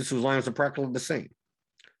lines? These two lines are practically the same.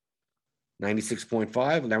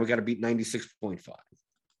 96.5. Now we got to beat 96.5.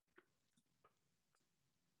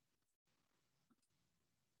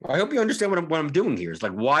 I hope you understand what I'm doing here. It's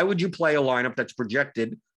like, why would you play a lineup that's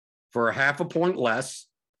projected for a half a point less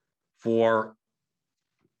for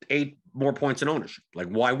 8 more points in ownership? Like,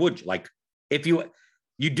 why would you? Like, if you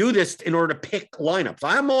do this in order to pick lineups.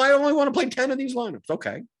 I only want to play 10 of these lineups.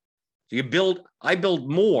 Okay. So I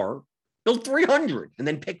build more, build 300, and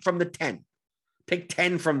then pick from the 10. Pick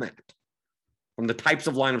 10 from that, from the types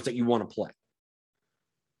of lineups that you want to play.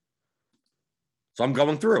 So I'm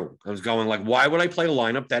going through. I was going like, why would I play a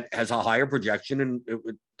lineup that has a higher projection and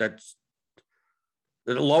that's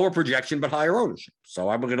a lower projection but higher ownership? So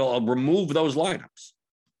I'm going to remove those lineups.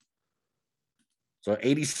 So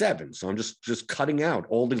 87. So I'm just cutting out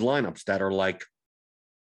all these lineups that are like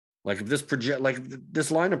if this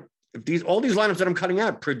lineup, if all these lineups that I'm cutting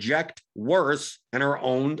out project worse and are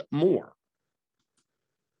owned more.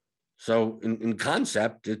 So in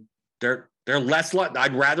concept, they're less.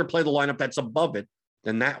 I'd rather play the lineup that's above it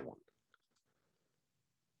than that one.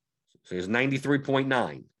 So it's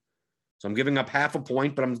 93.9. So I'm giving up half a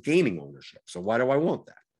point, but I'm gaining ownership. So why do I want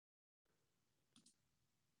that?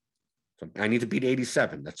 So I need to beat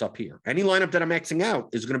 87. That's up here. Any lineup that I'm Xing out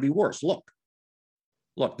is going to be worse. Look,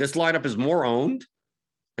 this lineup is more owned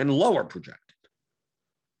and lower projected.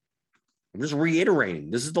 I'm just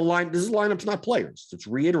reiterating. This is lineups, not players. It's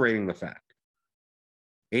reiterating the fact.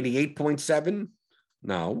 88.7?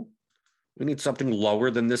 No. We need something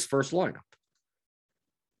lower than this first lineup.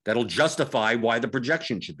 That'll justify why the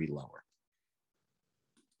projection should be lower.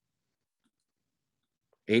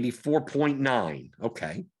 84.9.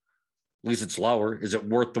 Okay. At least it's lower. Is it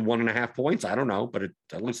worth the 1.5 points? I don't know, but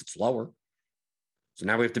at least it's lower. So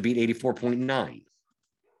now we have to beat 84.9.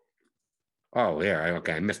 Oh, yeah.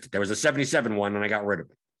 Okay, I missed it. There was a 77 one, and I got rid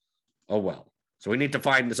of it. Oh, well. So we need to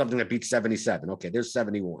find something that beats 77. Okay, there's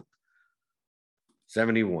 71.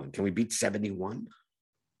 71. Can we beat 71?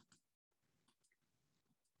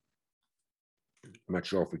 I'm not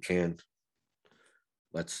sure if we can.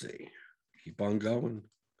 Let's see. Keep on going.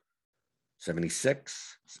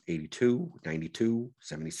 76, 82, 92,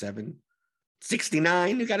 77,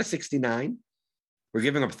 69. You got a 69. We're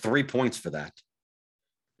giving up 3 points for that.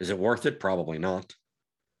 Is it worth it? Probably not.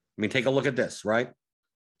 I mean, take a look at this, right?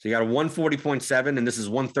 So you got a 140.7, and this is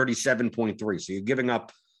 137.3. So you're giving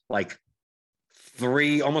up like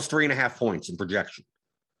almost 3.5 points in projection.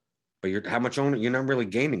 But how much ownership? You're not really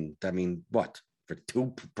gaining. I mean, what? For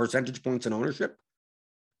 2 percentage points in ownership?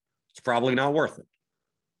 It's probably not worth it.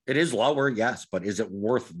 It is lower, yes, but is it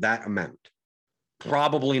worth that amount?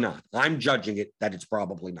 Probably not. I'm judging it that it's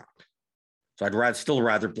probably not. So I'd still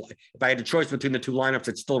rather play. If I had a choice between the two lineups,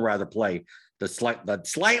 I'd still rather play the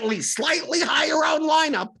slightly higher owned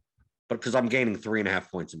lineup, but because I'm gaining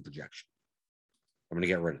 3.5 points in projection. I'm going to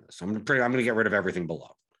get rid of this. I'm going to get rid of everything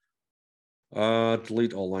below.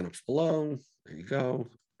 Delete all lineups below. There you go.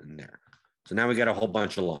 And there. So now we got a whole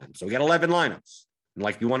bunch of lines. So we got 11 lineups. And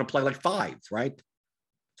like you want to play like 5, right?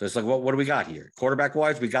 So it's like, what do we got here? Quarterback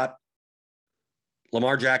wise, we got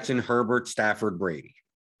Lamar Jackson, Herbert, Stafford, Brady.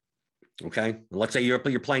 Okay. Let's say you're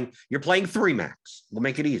playing 3 max. We'll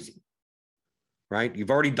make it easy. Right?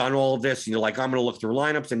 You've already done all of this. You're like, I'm going to look through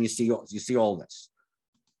lineups, and you see all this.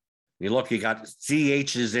 You look, you got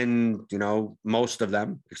CHs in, most of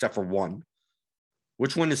them, except for one.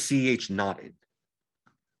 Which one is CH not in?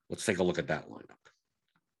 Let's take a look at that lineup.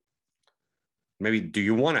 Maybe, do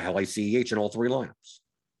you want to have like CH in all 3 lineups?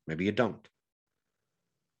 Maybe you don't.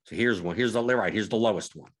 So here's one. Here's the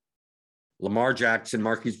lowest one. Lamar Jackson,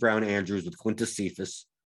 Marquise Brown Andrews with Quintus Cephas.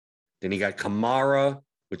 Then you got Kamara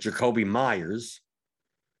with Jacoby Myers,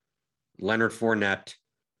 Leonard Fournette,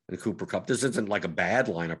 and Cooper Kupp. This isn't like a bad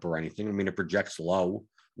lineup or anything. I mean, it projects low.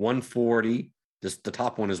 140. The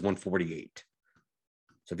top one is 148.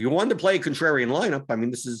 So if you wanted to play a contrarian lineup, I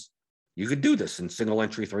mean, you could do this in single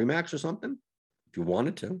entry 3 max or something if you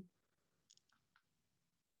wanted to.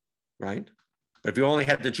 Right? But if you only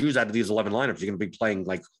had to choose out of these 11 lineups, you're going to be playing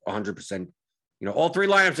like 100%. All 3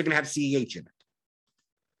 lineups are going to have CEH in it.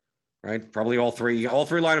 Right? Probably all three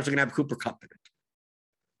lineups are going to have Cooper Kupp in it.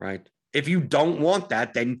 Right? If you don't want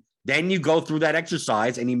that, then you go through that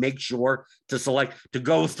exercise and you make sure to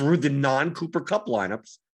go through the non-Cooper Kupp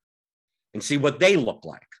lineups and see what they look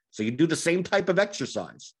like. So you do the same type of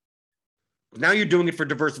exercise. Now you're doing it for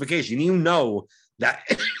diversification. You know that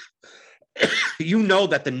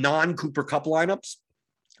the non-Cooper Kupp lineups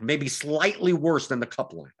may be slightly worse than the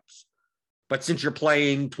Kupp lineups. But since you're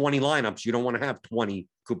playing 20 lineups, you don't want to have 20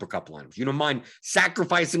 Cooper Kupp lineups. You don't mind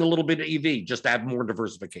sacrificing a little bit of EV just to have more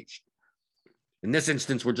diversification. In this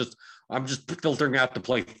instance, I'm just filtering out to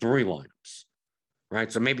play 3 lineups,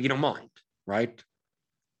 right? So maybe you don't mind, right?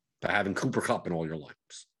 By having Cooper Kupp in all your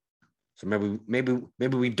lineups. So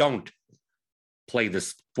maybe we don't play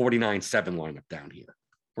this 49-7 lineup down here.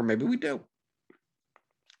 Or maybe we do.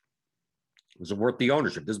 Is it worth the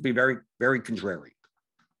ownership? This would be very, very contrary.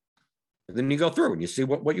 And then you go through and you see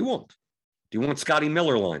what you want. Do you want Scotty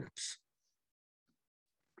Miller lineups?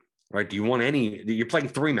 Right? Do you want you're playing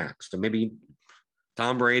 3 max, so maybe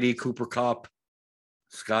Tom Brady, Cooper Kupp,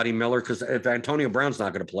 Scotty Miller, because if Antonio Brown's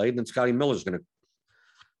not going to play, then Scotty Miller's going to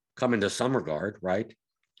come into some regard, right?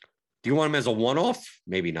 Do you want him as a one-off?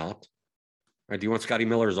 Maybe not. Right? Do you want Scotty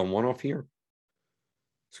Miller as a one-off here?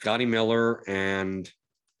 Scotty Miller and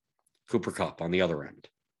Cooper Kupp on the other end.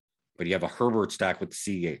 But you have a Herbert stack with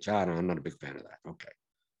CH. I'm not a big fan of that. Okay.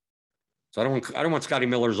 So I don't want Scotty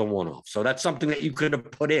Miller as a one-off. So that's something that you could have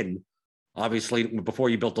put in, obviously, before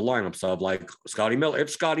you built the lineup. So like Scotty Miller, if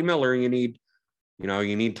Scotty Miller, you need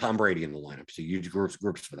Tom Brady in the lineup. So you use groups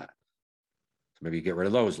for that. So maybe you get rid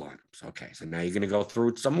of those lineups. Okay. So now you're going to go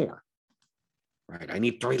through it some more. Right. I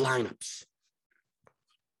need 3 lineups.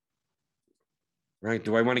 Right.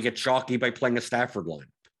 Do I want to get chalky by playing a Stafford lineup?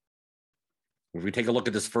 If we take a look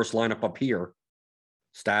at this first lineup up here,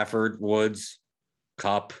 Stafford, Woods,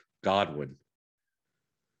 Kupp, Godwin.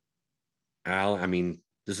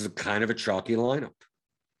 This is kind of a chalky lineup.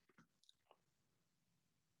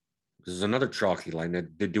 This is another chalky line.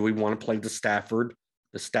 Do we want to play the Stafford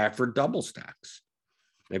double stacks?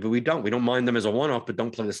 Maybe we don't. We don't mind them as a one-off, but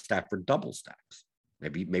don't play the Stafford double stacks.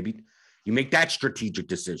 Maybe you make that strategic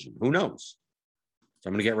decision. Who knows? So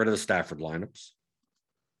I'm going to get rid of the Stafford lineups.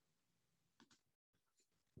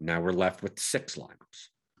 Now we're left with 6 lineups.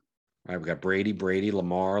 All right, we got Brady,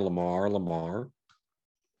 Lamar. You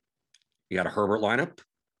got a Herbert lineup.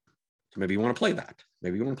 So maybe you want to play that.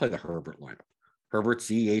 Maybe you want to play the Herbert lineup. Herbert,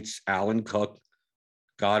 CH, Allen, Cook,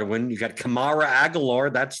 Godwin. You got Kamara, Aguilar.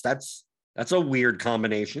 That's a weird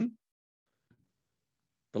combination.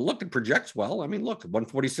 But look, it projects well. I mean, look,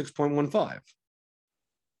 146.15.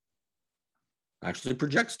 Actually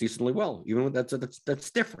projects decently well. Even with that's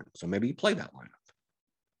different. So maybe you play that lineup.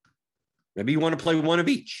 Maybe you want to play one of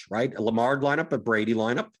each, right? A Lamar lineup, a Brady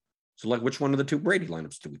lineup. So like which one of the 2 Brady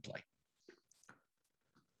lineups do we play?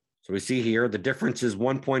 So we see here the difference is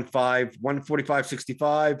 1.5,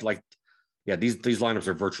 145.65. Like, yeah, these lineups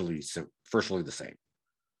are virtually the same.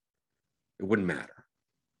 It wouldn't matter.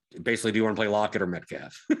 Basically, do you want to play Lockett or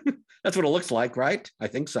Metcalf? That's what it looks like, right? I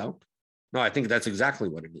think so. No, I think that's exactly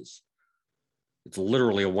what it is. It's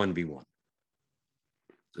literally a 1v1.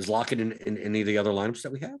 Is Lockett in any of the other lineups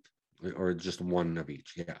that we have? Or just one of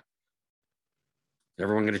each? Yeah. Is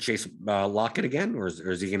everyone going to chase Lockett again? Or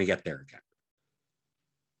is he going to get there again?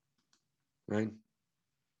 Right?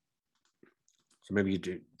 So maybe you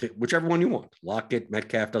do whichever one you want. Lockett,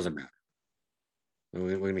 Metcalf, doesn't matter.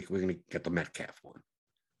 We're going to get the Metcalf one.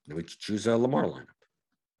 Then we choose a Lamar lineup.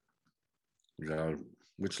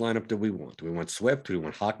 Which lineup do we want? Do we want Swift? Do we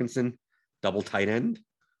want Hawkinson? Double tight end?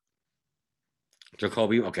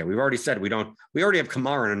 Jacoby? Okay, we've already said we already have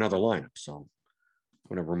Kamara in another lineup, so I'm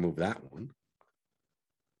going to remove that one.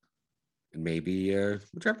 And maybe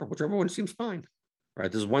whichever one seems fine. All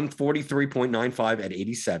right, this is 143.95 at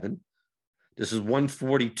 87. This is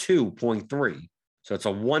 142.3. So it's a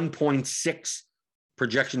 1.6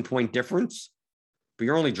 projection point difference. But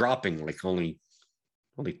you're only dropping like only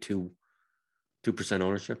 2%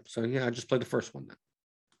 ownership. So yeah, I just play the first one then.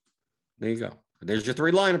 There you go. There's your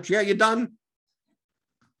 3 lineups. Yeah, you're done.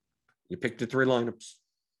 You picked the 3 lineups.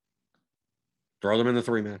 Throw them in the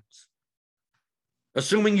 3 mats.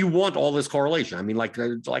 Assuming you want all this correlation. I mean, like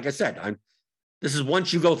I said, this is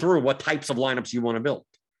once you go through what types of lineups you want to build.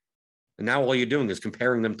 And now all you're doing is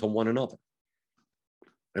comparing them to one another.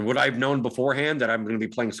 And would I have known beforehand that I'm going to be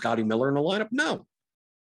playing Scotty Miller in a lineup? No.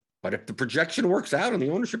 But if the projection works out and the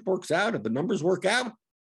ownership works out, if the numbers work out,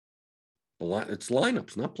 it's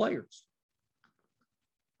lineups, not players.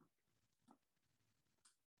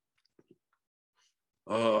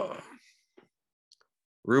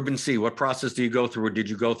 Ruben C., what process do you go through or did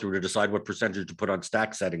you go through to decide what percentage to put on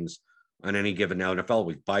stack settings on any given NFL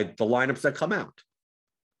week? By the lineups that come out.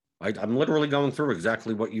 I'm literally going through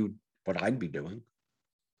exactly what I'd be doing.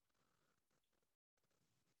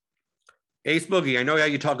 Ace Boogie, I know how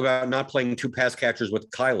you talk about not playing 2 pass catchers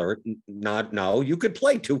with Kyler. No, you could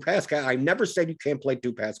play 2 pass catchers. I never said you can't play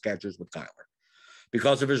 2 pass catchers with Kyler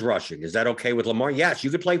because of his rushing. Is that okay with Lamar? Yes,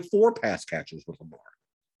 you could play 4 pass catchers with Lamar.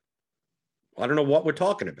 I don't know what we're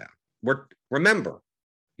talking about. Remember,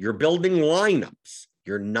 you're building lineups.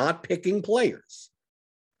 You're not picking players.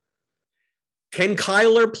 Can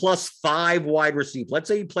Kyler plus 5 wide receivers? Let's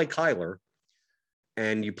say you play Kyler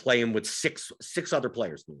and you play him with six other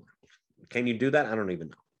players in the lineup. Can you do that? I don't even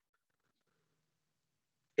know.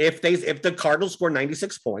 If the Cardinals score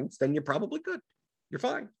 96 points, then you're probably good. You're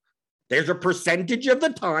fine. There's a percentage of the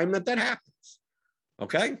time that happens.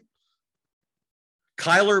 Okay?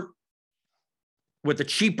 Kyler with a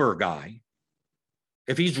cheaper guy,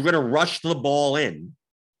 if he's going to rush the ball in,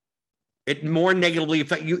 it more negatively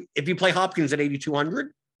affects you. If you play Hopkins at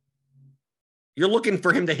 8,200, you're looking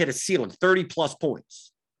for him to hit a ceiling, 30 plus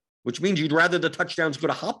points, which means you'd rather the touchdowns go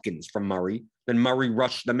to Hopkins from Murray than Murray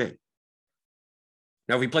rush them in.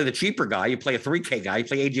 Now, if you play the cheaper guy, you play a 3K guy, you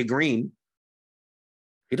play AJ Green.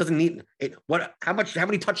 He doesn't need it. How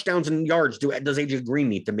many touchdowns and yards does AJ Green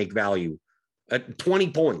need to make value at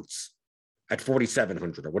 20 points at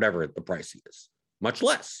 4,700 or whatever the price is? Much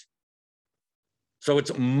less. So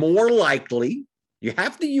it's more likely you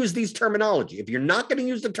have to use these terminology. If you're not going to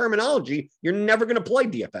use the terminology, you're never going to play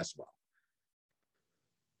DFS well.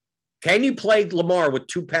 Can you play Lamar with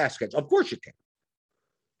 2 pass catches? Of course you can.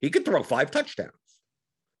 He could throw 5 touchdowns.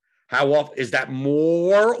 How often is that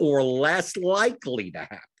more or less likely to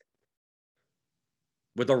happen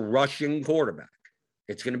with a rushing quarterback?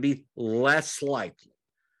 It's going to be less likely.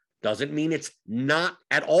 Doesn't mean it's not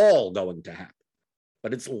at all going to happen,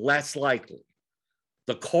 but it's less likely.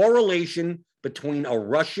 The correlation between a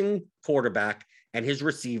rushing quarterback and his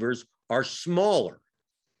receivers are smaller.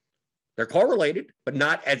 They're correlated, but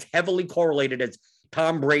not as heavily correlated as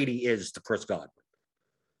Tom Brady is to Chris Godwin.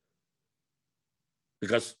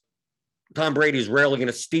 Because Tom Brady is rarely going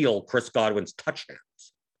to steal Chris Godwin's touchdowns.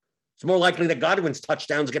 It's more likely that Godwin's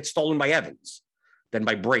touchdowns get stolen by Evans than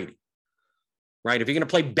by Brady. Right? If you're going to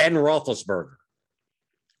play Ben Roethlisberger,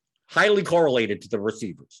 highly correlated to the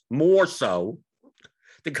receivers, more so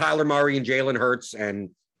than Kyler Murray and Jalen Hurts and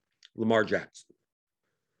Lamar Jackson.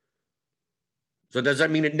 So does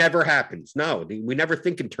that mean it never happens? No, we never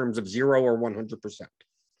think in terms of 0 or 100%.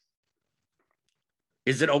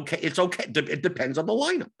 Is it okay? It's okay. It depends on the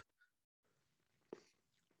lineup.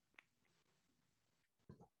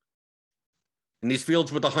 In these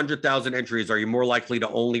fields with 100,000 entries, are you more likely to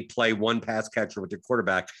only play 1 pass catcher with your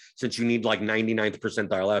quarterback since you need like 99th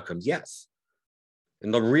percentile outcomes? Yes.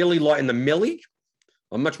 In the millie,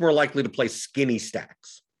 I'm much more likely to play skinny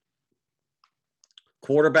stacks.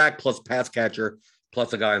 Quarterback plus pass catcher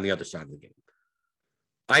plus a guy on the other side of the game.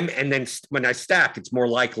 And then when I stack, it's more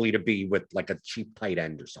likely to be with like a cheap tight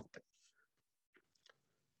end or something.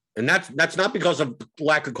 And that's not because of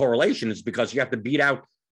lack of correlation. It's because you have to beat out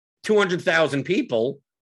 200,000 people.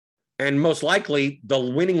 And most likely the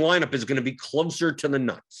winning lineup is going to be closer to the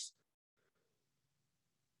nuts.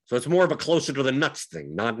 So it's more of a closer to the nuts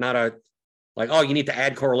thing, not a like, oh, you need to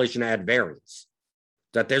add correlation, add variance.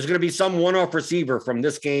 That there's going to be some one-off receiver from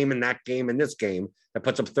this game and that game and this game that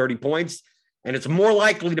puts up 30 points. And it's more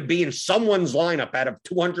likely to be in someone's lineup out of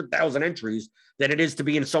 200,000 entries than it is to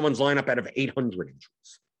be in someone's lineup out of 800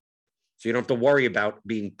 entries. So you don't have to worry about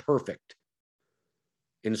being perfect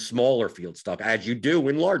in smaller field stuff as you do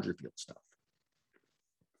in larger field stuff.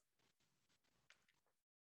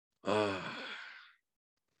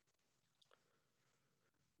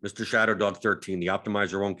 Mr. Shadow Dog 13, the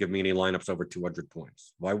optimizer won't give me any lineups over 200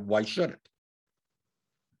 points. Why should it?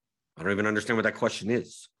 I don't even understand what that question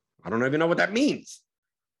is. I don't even know what that means.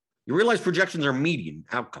 You realize projections are median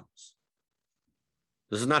outcomes.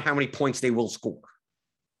 This is not how many points they will score.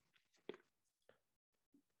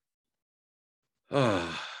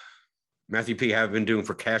 Matthew P. have been doing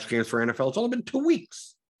for cash games for NFL. It's only been 2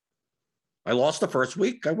 weeks. I lost the first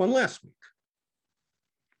week. I won last week.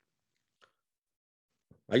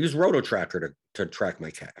 I use RotoTracker to track my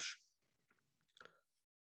cash.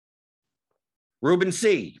 Ruben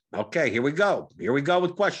C. Okay, here we go. Here we go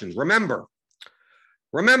with questions. Remember,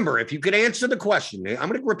 if you could answer the question, I'm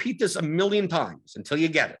going to repeat this a million times until you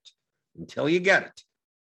get it. Until you get it.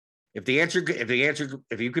 If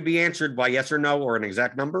you could be answered by yes or no or an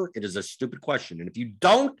exact number, it is a stupid question. And if you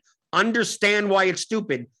don't understand why it's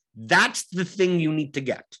stupid, that's the thing you need to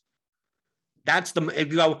get. If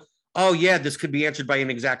you go, oh yeah, this could be answered by an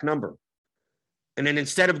exact number. And then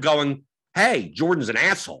instead of going, hey, Jordan's an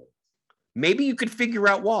asshole, maybe you could figure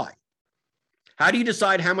out why. How do you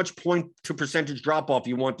decide how much point to percentage drop off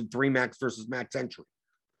you want in 3 max versus max entry?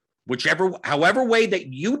 However way that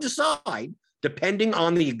you decide, depending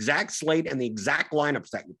on the exact slate and the exact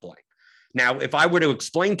lineups that you play. Now, if I were to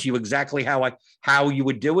explain to you exactly how you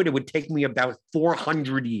would do it, it would take me about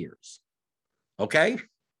 400 years. Okay?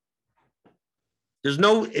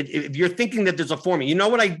 If you're thinking that there's a formula, you know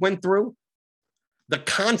what I went through? The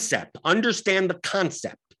concept. Understand the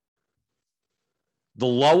concept. The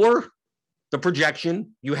lower the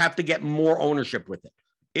projection, you have to get more ownership with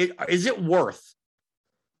it. Is it worth?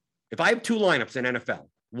 If I have 2 lineups in NFL,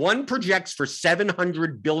 one projects for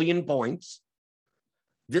 700 billion points.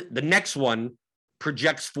 The next one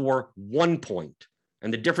projects for 1 point.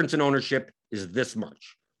 And the difference in ownership is this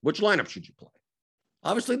much. Which lineup should you play?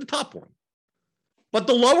 Obviously the top one. But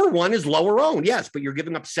the lower one is lower owned, yes, but you're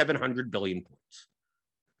giving up 700 billion points.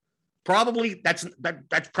 Probably, that's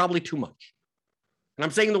probably too much. And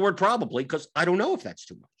I'm saying the word probably because I don't know if that's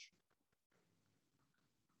too much.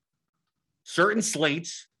 Certain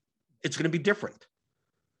slates, it's going to be different.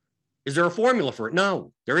 Is there a formula for it?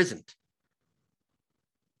 No, there isn't.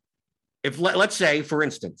 Let's say, for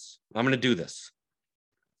instance, I'm going to do this.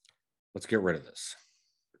 Let's get rid of this.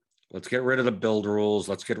 Let's get rid of the build rules.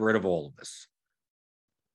 Let's get rid of all of this.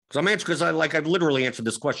 Because I've literally answered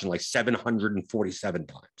this question like 747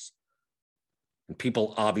 times. And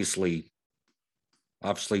people obviously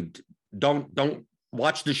don't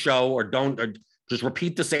watch the show or just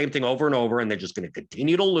repeat the same thing over and over, and they're just going to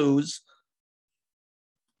continue to lose.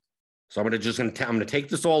 So I'm going to take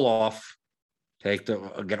this all off,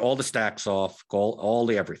 get all the stacks off, all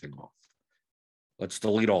the everything off. Let's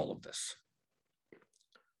delete all of this.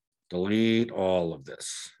 Delete all of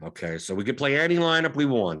this. Okay, so we can play any lineup we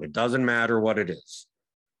want. It doesn't matter what it is.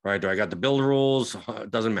 Right? Do I got the build rules? It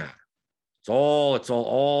doesn't matter. It's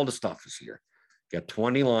all the stuff is here. Get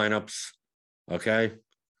 20 lineups. Okay.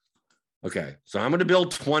 Okay, so I'm going to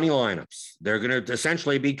build 20 lineups. They're going to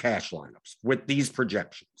essentially be cash lineups with these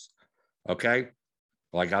projections. Okay.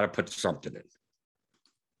 Well, I got to put something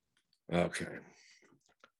in. Okay.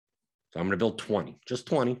 So I'm going to build 20, just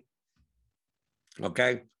 20.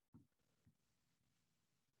 Okay.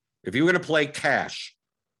 If you're going to play cash,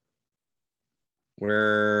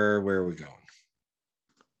 where are we going?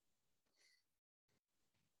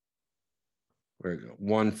 Where we go?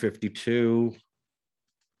 152.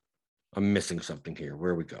 I'm missing something here.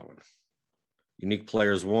 Where are we going? Unique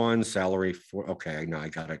players 1, salary 4. Okay, no, I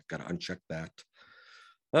gotta uncheck that.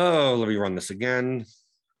 Oh, let me run this again.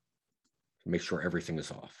 Make sure everything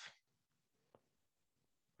is off.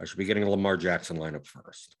 I should be getting a Lamar Jackson lineup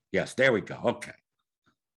first. Yes, there we go. Okay.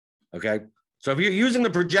 Okay. So if you're using the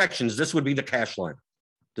projections, this would be the cash lineup.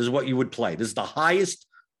 This is what you would play. This is the highest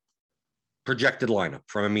projected lineup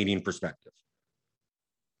from a median perspective.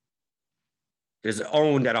 is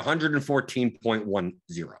owned at 114.10.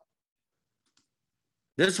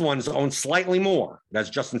 This one's owned slightly more. That's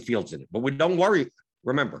Justin Fields in it. But we don't worry.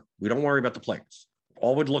 Remember, we don't worry about the players.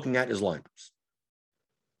 All we're looking at is lineups.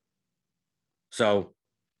 So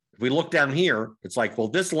if we look down here, it's like, well,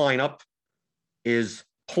 this lineup is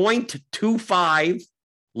 0.25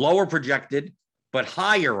 lower projected, but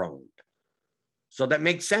higher owned. So that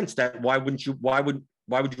makes sense. That why would you want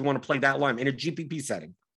to play that line in a GPP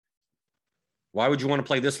setting? Why would you want to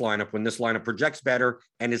play this lineup when this lineup projects better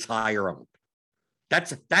and is higher owned?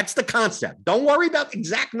 That's the concept. Don't worry about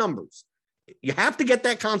exact numbers. You have to get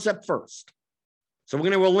that concept first. So we're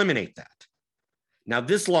going to eliminate that. Now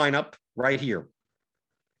this lineup right here,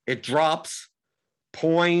 it drops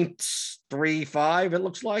 0.35, it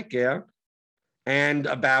looks like, yeah. And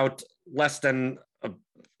about less than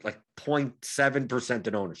like 0.7%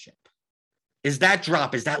 in ownership. Is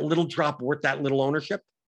that little drop worth that little ownership?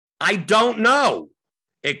 I don't know.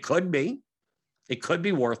 It could be. It could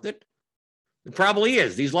be worth it. It probably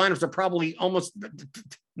is. These lineups are probably almost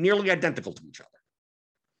nearly identical to each other,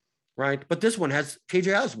 right? But this one has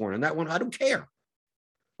KJ Osborne, and that one, I don't care.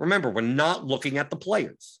 Remember, we're not looking at the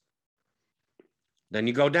players. Then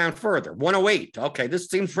you go down further. 108. Okay, this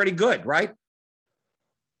seems pretty good, right?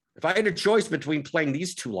 If I had a choice between playing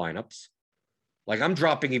these two lineups, like I'm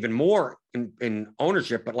dropping even more in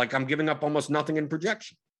ownership, but like I'm giving up almost nothing in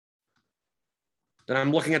projection. Then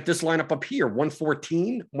I'm looking at this lineup up here,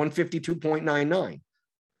 114, 152.99.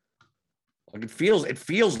 Like it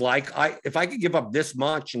feels like if I could give up this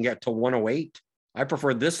much and get to 108, I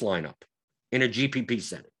prefer this lineup in a GPP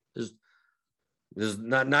setting. This is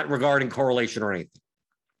not regarding correlation or anything.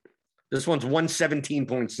 This one's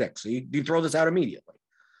 117.6. So you throw this out immediately.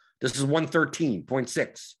 This is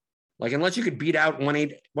 113.6. Like, unless you could beat out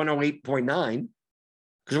 108.9,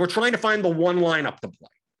 because we're trying to find the one lineup to play.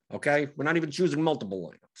 Okay. We're not even choosing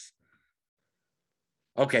multiple lineups.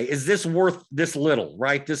 Okay. Is this worth this little,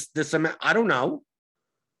 right? This amount, I don't know.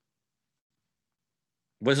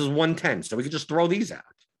 This is 110. So we could just throw these out.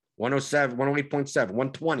 107, 108.7,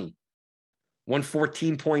 120,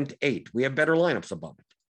 114.8. We have better lineups above it.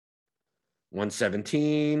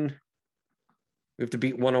 117. We have to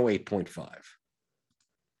beat 108.5.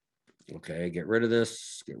 Okay, get rid of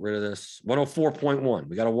this. 104.1.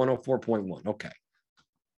 We got a 104.1. Okay.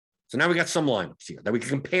 So now we got some lineups here that we can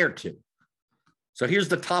compare to. So here's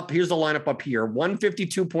the lineup up here,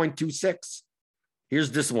 152.26.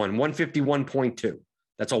 Here's this one, 151.2.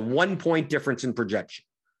 That's a 1 point difference in projection.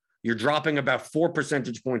 You're dropping about 4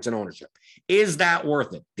 percentage points in ownership. Is that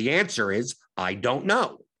worth it? The answer is, I don't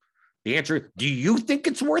know. The answer is, do you think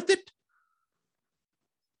it's worth it?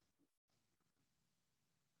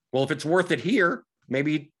 Well, if it's worth it here,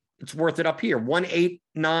 maybe it's worth it up here.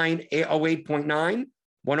 108.9,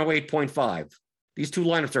 108.5. These two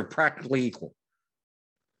lineups are practically equal.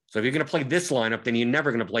 So if you're going to play this lineup, then you're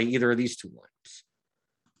never going to play either of these two lineups.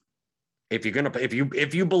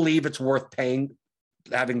 If you believe it's worth paying,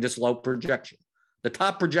 having this low projection. The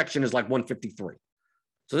top projection is like 153.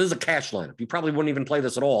 So this is a cash lineup. You probably wouldn't even play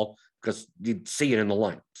this at all because you'd see it in the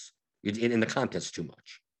lineups, in the contest too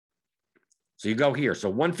much. So you go here.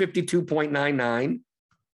 So 152.99,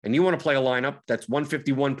 and you want to play a lineup that's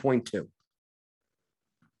 151.2.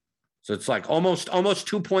 So it's like almost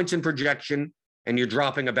 2 points in projection, and you're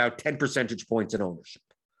dropping about 10 percentage points in ownership.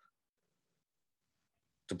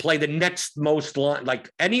 To play the next most line, like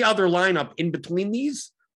any other lineup in between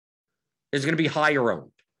these is going to be higher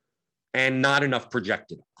owned and not enough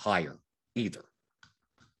projected higher either.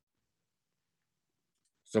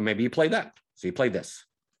 So maybe you play that. So you play this.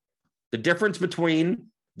 The difference between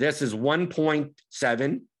this is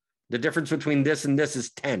 1.7. The difference between this and this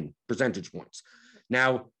is 10 percentage points.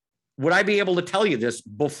 Now, would I be able to tell you this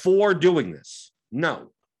before doing this?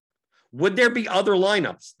 No. Would there be other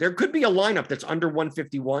lineups? There could be a lineup that's under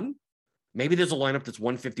 151. Maybe there's a lineup that's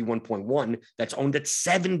 151.1 that's owned at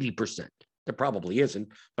 70%. There probably isn't,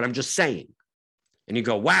 but I'm just saying. And you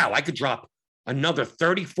go, wow, I could drop another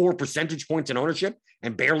 34 percentage points in ownership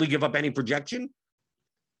and barely give up any projection?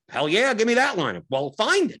 Hell yeah, give me that lineup. Well,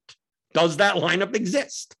 find it. Does that lineup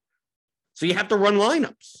exist? So you have to run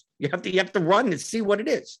lineups. You have to run and see what it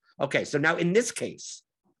is. Okay, so now in this case,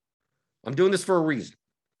 I'm doing this for a reason.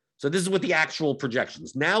 So this is with the actual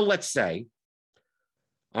projections. Now let's say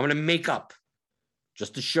I'm going to make up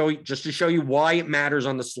just to show you why it matters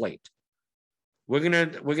on the slate. We're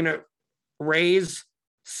gonna raise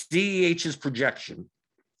CEH's projection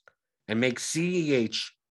and make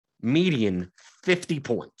CEH median 50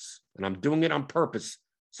 points. And I'm doing it on purpose,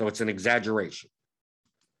 so it's an exaggeration.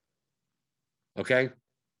 Okay?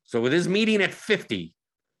 So with his median at 50,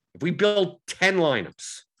 If we build 10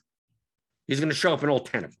 lineups, he's going to show up in all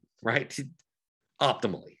 10 of them, right?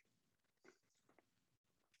 Optimally.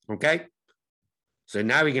 Okay? So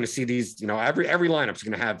now you're going to see these, every lineup is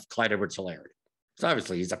going to have Clyde Edwards-Helaire. So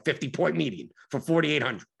obviously he's a 50-point median for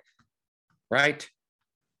 4,800, right?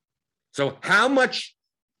 So how much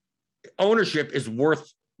ownership is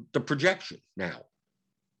worth the projection now?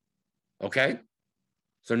 Okay?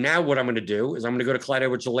 So now what I'm going to do is I'm going to go to Clyde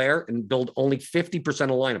Edwards-Helaire and build only 50% of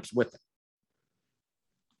lineups with it.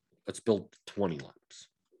 Let's build 20 lineups.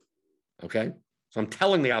 Okay? So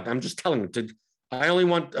I'm just telling them I only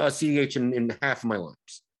want CEH in half of my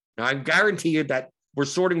lineups. Now, I guarantee you that we're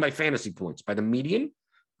sorting by fantasy points, by the median,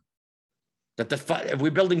 that if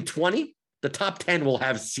we're building 20, the top 10 will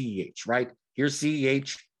have CEH, right? Here's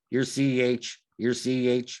CEH, here's CEH, here's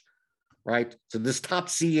CEH, right? So this top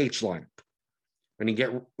CEH lineup, we're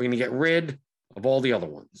going to get rid of all the other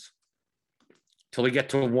ones till we get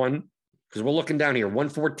to one, because we're looking down here,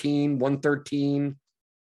 114, 113,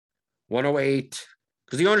 108,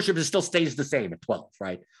 because the ownership still stays the same at 12,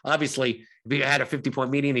 right? Obviously, if he had a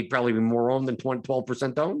 50-point median, he'd probably be more owned than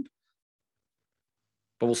 12% owned.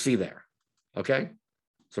 But we'll see there, okay?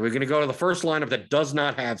 So we're going to go to the first lineup that does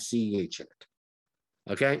not have CEH in it,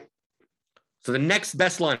 okay? So the next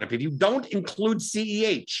best lineup, if you don't include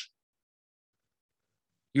CEH,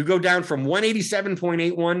 you go down from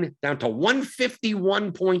 187.81 down to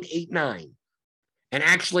 151.89 and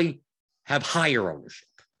actually have higher ownership,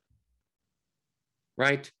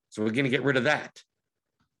 right? So we're going to get rid of that.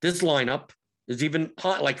 This lineup is even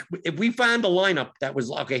hot. Like if we found a lineup that was,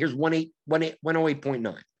 okay, here's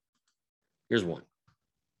 108.9. Here's one.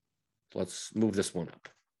 So let's move this one up.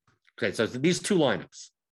 Okay, so these two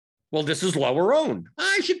lineups. Well, this is lower owned.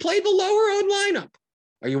 I should play the lower owned lineup.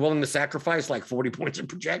 Are you willing to sacrifice like 40 points in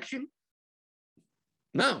projection?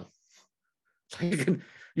 No.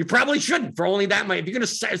 You probably shouldn't for only that much. If you're going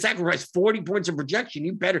to sacrifice 40 points in projection,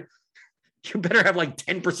 you better have like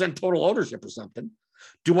 10% total ownership or something.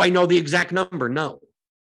 Do I know the exact number? No.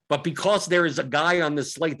 But because there is a guy on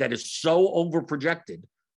this slate that is so over projected,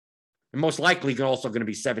 and most likely also going to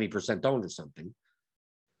be 70% owned or something,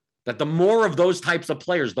 that the more of those types of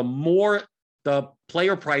players, the more the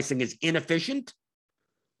player pricing is inefficient,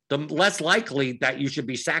 the less likely that you should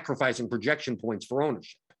be sacrificing projection points for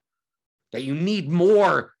ownership, that you need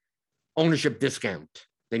more ownership discount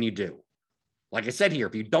than you do. Like I said here,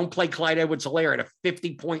 if you don't play Clyde Edwards-Helaire at a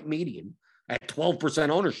 50-point median at 12%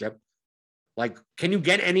 ownership, like, can you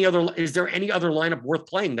get is there any other lineup worth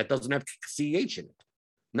playing that doesn't have CEH in it?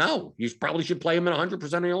 No, you probably should play him in 100%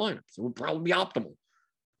 of your lineups. It would probably be optimal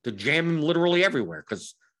to jam him literally everywhere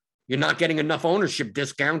because you're not getting enough ownership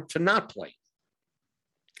discount to not play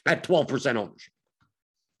at 12% ownership.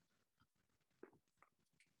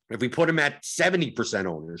 If we put him at 70%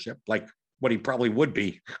 ownership, like what he probably would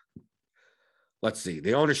be, let's see,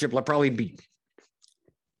 the ownership will probably be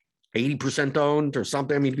 80% owned or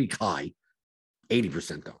something. I mean, it'd be high,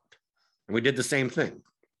 80% owned. And we did the same thing,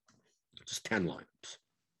 just 10 lineups.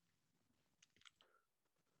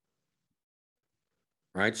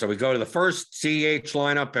 Right, so we go to the first CEH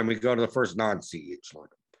lineup and we go to the first non-CEH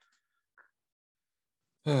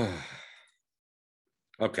lineup.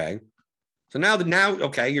 Okay, so now,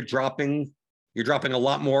 okay, you're dropping a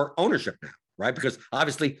lot more ownership now, right? Because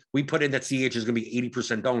obviously we put in that CEH is going to be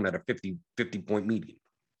 80% owned at a 50-point median.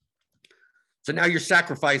 So now you're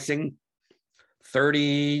sacrificing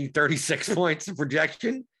 36 points of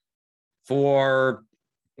projection for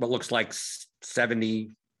what looks like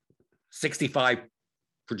 65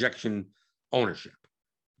 projection ownership.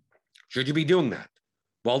 Should you be doing that?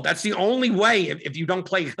 Well, that's the only way. If you don't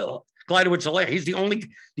play Clyde Edwards-Helaire, he's the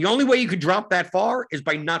only way you could drop that far is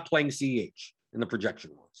by not playing CEH in the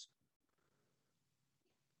projection ones.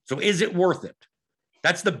 So is it worth it?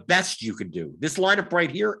 That's the best you could do. This lineup right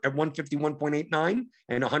here at 151.89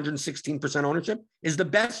 and 116% ownership is the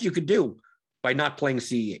best you could do by not playing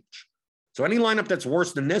CEH. So any lineup that's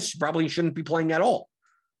worse than this, you probably shouldn't be playing at all.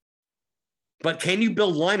 But can you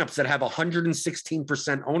build lineups that have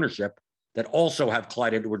 116% ownership that also have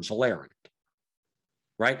Clyde Edwards-Helaire in it?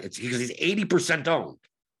 Right? It's because he's 80% owned.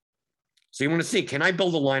 So you want to see, can I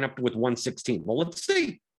build a lineup with 116? Well, let's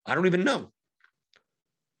see. I don't even know.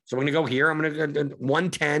 So I'm going to go here. I'm going to go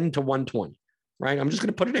 110 to 120, right? I'm just going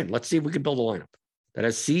to put it in. Let's see if we can build a lineup that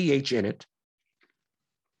has CEH in it,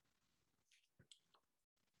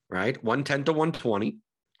 right? 110 to 120.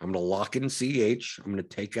 I'm going to lock in CEH. I'm going to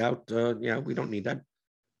take out, we don't need that.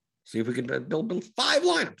 See if we can build 5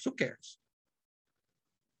 lineups. Who cares?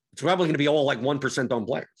 It's probably going to be all like 1% owned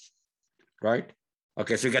players, right?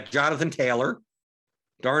 Okay, so you got Jonathan Taylor,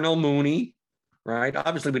 Darnell Mooney, right?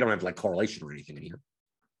 Obviously, we don't have like correlation or anything in here.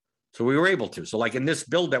 So we were able to. So like in this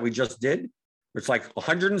build that we just did, it's like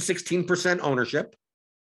 116% ownership,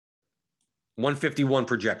 151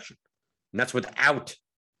 projection. And that's without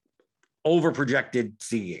over projected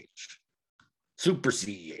CEH, super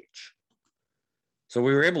CEH. So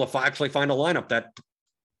we were able to actually find a lineup that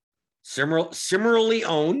similarly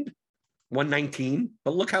owned 119,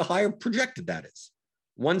 but look how high projected that is.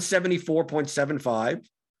 174.75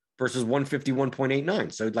 versus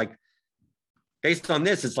 151.89. So like based on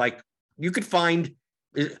this, it's like you could find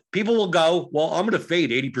people will go, well, I'm going to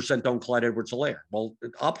fade 80% on Clyde Edwards-Helaire. Well,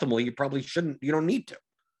 optimally, you probably shouldn't. You don't need to.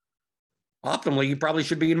 Optimally, you probably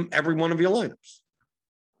should be in every one of your lineups.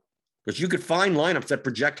 Because you could find lineups that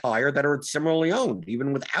project higher that are similarly owned,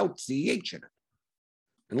 even without CEH in it.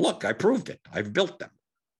 And look, I proved it. I've built them.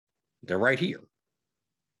 They're right here.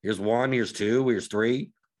 Here's 1, here's 2, here's 3.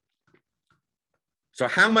 So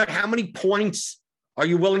how many points are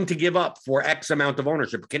you willing to give up for X amount of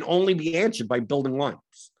ownership? It can only be answered by building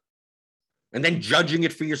lineups and then judging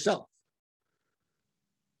it for yourself.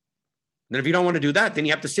 And then if you don't want to do that, then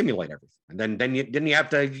you have to simulate everything. And then you have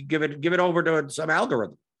to give it over to some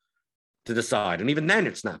algorithm to decide. And even then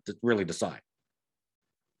it's not to really decide.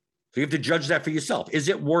 So you have to judge that for yourself. Is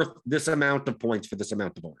it worth this amount of points for this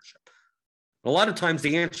amount of ownership? A lot of times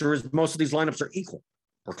the answer is most of these lineups are equal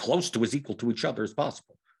or close to as equal to each other as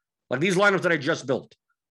possible. Like these lineups that I just built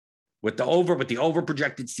with the over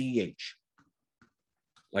projected CEH.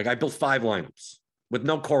 Like I built 5 lineups with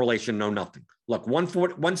no correlation, no nothing. Look,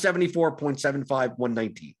 174.75,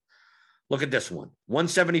 119. Look at this one.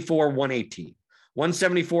 174, 118.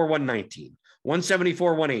 174, 119.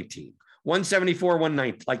 174, 118. 174,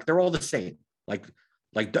 119. Like they're all the same. Like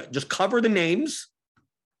just cover the names.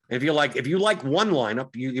 If you like one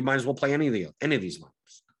lineup, you might as well play any of these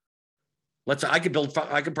lineups. Let's say I could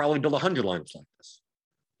probably build 100 lineups like this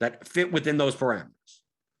that fit within those parameters,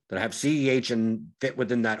 that have CEH and fit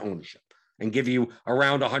within that ownership and give you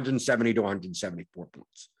around 170 to 174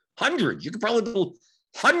 points. Hundreds. You could probably build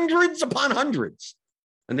hundreds upon hundreds.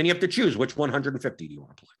 And then you have to choose which 150 do you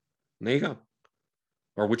want to play. And there you go.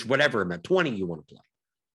 Or whatever amount, 20 you want to play.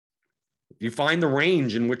 You find the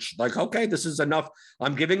range in which, like, okay, this is enough.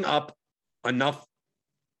 I'm giving up enough.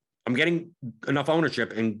 I'm getting enough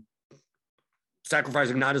ownership and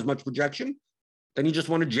sacrificing not as much projection. Then you just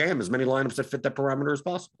want to jam as many lineups that fit that parameter as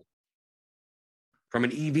possible. From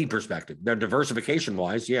an EV perspective, now diversification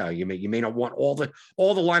wise, yeah, you may not want all the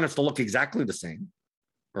lineups to look exactly the same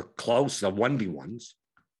or close, the 1v1s,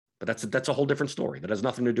 but that's a whole different story. That has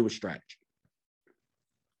nothing to do with strategy.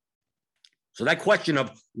 So that question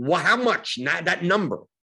of how much, that number.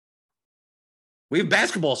 We have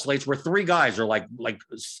basketball slates where 3 guys are like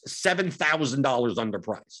 $7,000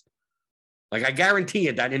 underpriced. Like I guarantee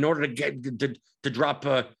you that in order to get to drop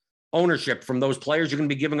ownership from those players, you're going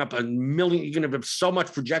to be giving up $1 million. You're going to have so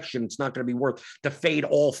much projection, it's not going to be worth to fade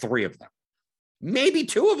all 3 of them. Maybe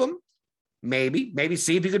 2 of them. Maybe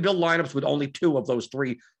see if you could build lineups with only 2 of those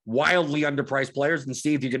 3 wildly underpriced players and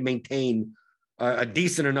see if you could maintain a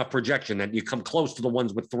decent enough projection that you come close to the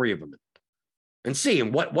ones with 3 of them and see,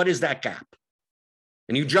 and what is that gap?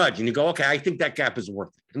 And you judge and you go, okay, I think that gap is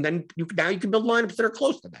worth it. And then you can build lineups that are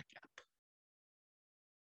close to that gap.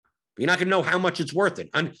 But you're not going to know how much it's worth it.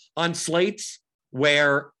 On slates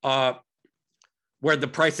where the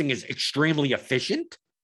pricing is extremely efficient,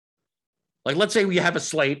 like let's say we have a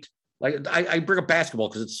slate, like I bring up basketball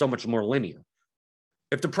because it's so much more linear.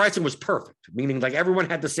 If the pricing was perfect, meaning like everyone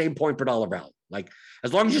had the same point per dollar value, like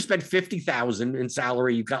as long as you spend $50,000 in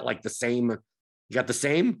salary, you got the same,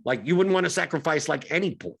 like you wouldn't want to sacrifice like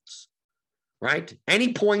any points, right?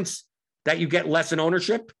 Any points that you get less in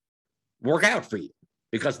ownership work out for you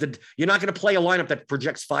because you're not going to play a lineup that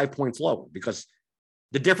projects 5 points lower because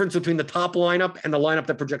the difference between the top lineup and the lineup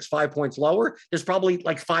that projects 5 points lower, there's probably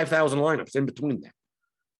like 5,000 lineups in between them,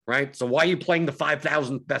 right? So why are you playing the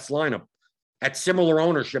 5,000th best lineup at similar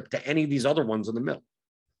ownership to any of these other ones in the middle?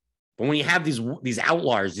 But when you have these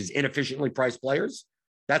outliers, these inefficiently priced players,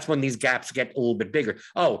 that's when these gaps get a little bit bigger.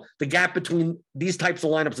 Oh, the gap between these types of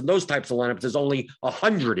lineups and those types of lineups is only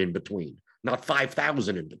 100 in between, not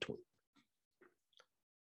 5,000 in between.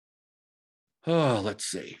 Oh, let's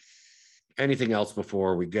see. Anything else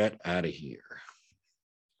before we get out of here?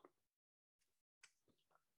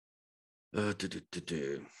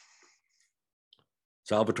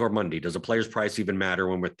 Salvatore Mundi, does a player's price even matter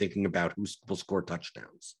when we're thinking about who will score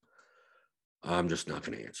touchdowns? I'm just not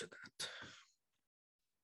going to answer that.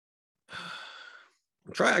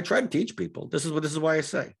 I try to teach people. This is why I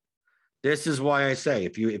say. This is why I say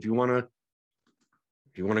if you want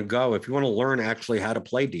to learn actually how to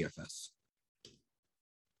play DFS,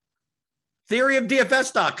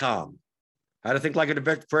 Theoryofdfs.com. How to think like a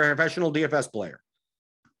professional DFS player.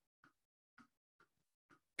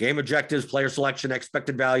 Game objectives, player selection,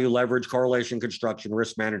 expected value, leverage, correlation, construction,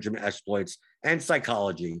 risk management, exploits, and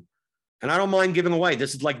psychology. And I don't mind giving away.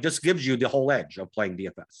 This gives you the whole edge of playing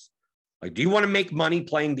DFS. Like, do you want to make money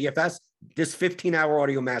playing DFS? This 15-hour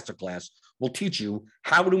audio masterclass will teach you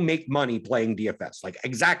how to make money playing DFS. Like,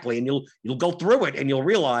 exactly. And you'll go through it and you'll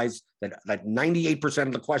realize that 98%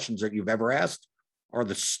 of the questions that you've ever asked are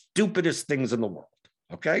the stupidest things in the world.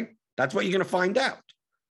 Okay? That's what you're going to find out,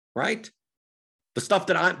 right? The stuff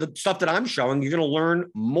that I'm showing, you're going to learn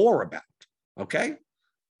more about. Okay?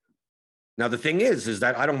 Now, the thing is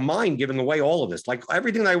that I don't mind giving away all of this. Like,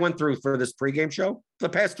 everything that I went through for this pregame show for the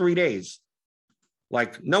past 3 days,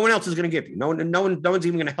 like, no one else is going to give you. No one's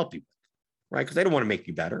even going to help you, right? Because they don't want to make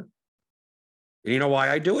you better. And you know why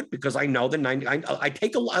I do it? Because I know that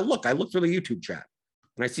I look through the YouTube chat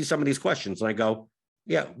and I see some of these questions and I go,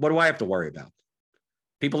 yeah, what do I have to worry about?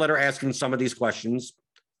 People that are asking some of these questions,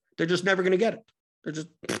 they're just never going to get it. They're just,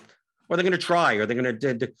 or they're going to try, or they're going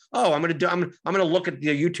to, I'm going to look at the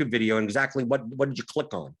YouTube video and exactly what did you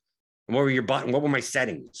click on? And what were your button? What were my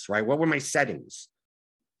settings, right? What were my settings?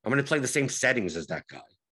 I'm going to play the same settings as that guy.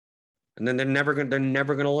 And then they're never going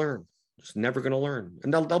to learn. Just never going to learn.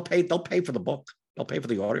 And they'll pay for the book. They'll pay for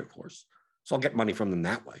the audio course. So I'll get money from them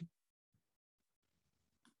that way.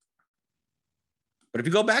 But if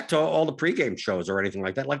you go back to all the pregame shows or anything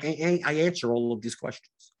like that, like I answer all of these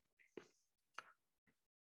questions.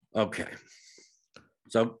 Okay.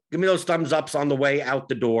 So give me those thumbs ups on the way out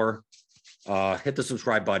the door. Hit the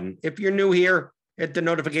subscribe button. If you're new here, hit the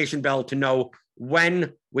notification bell to know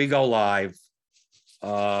when we go live.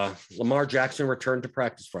 Lamar Jackson returned to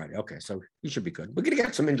practice Friday. Okay, so he should be good. We're going to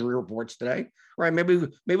get some injury reports today. All right, maybe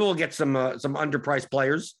we'll get some underpriced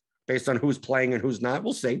players based on who's playing and who's not.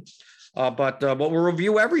 We'll see. But we'll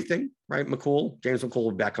review everything, right? James McCool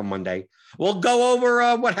will be back on Monday. We'll go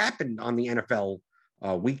over what happened on the NFL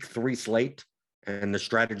Week 3 slate and the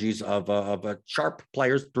strategies of sharp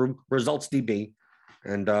players through Results DB,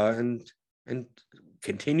 and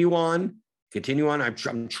continue on.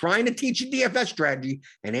 I'm trying to teach you DFS strategy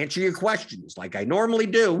and answer your questions like I normally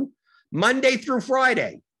do, Monday through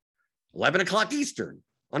Friday, 11 o'clock Eastern,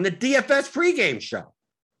 on the DFS pregame show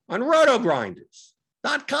on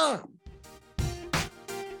rotogrinders.com.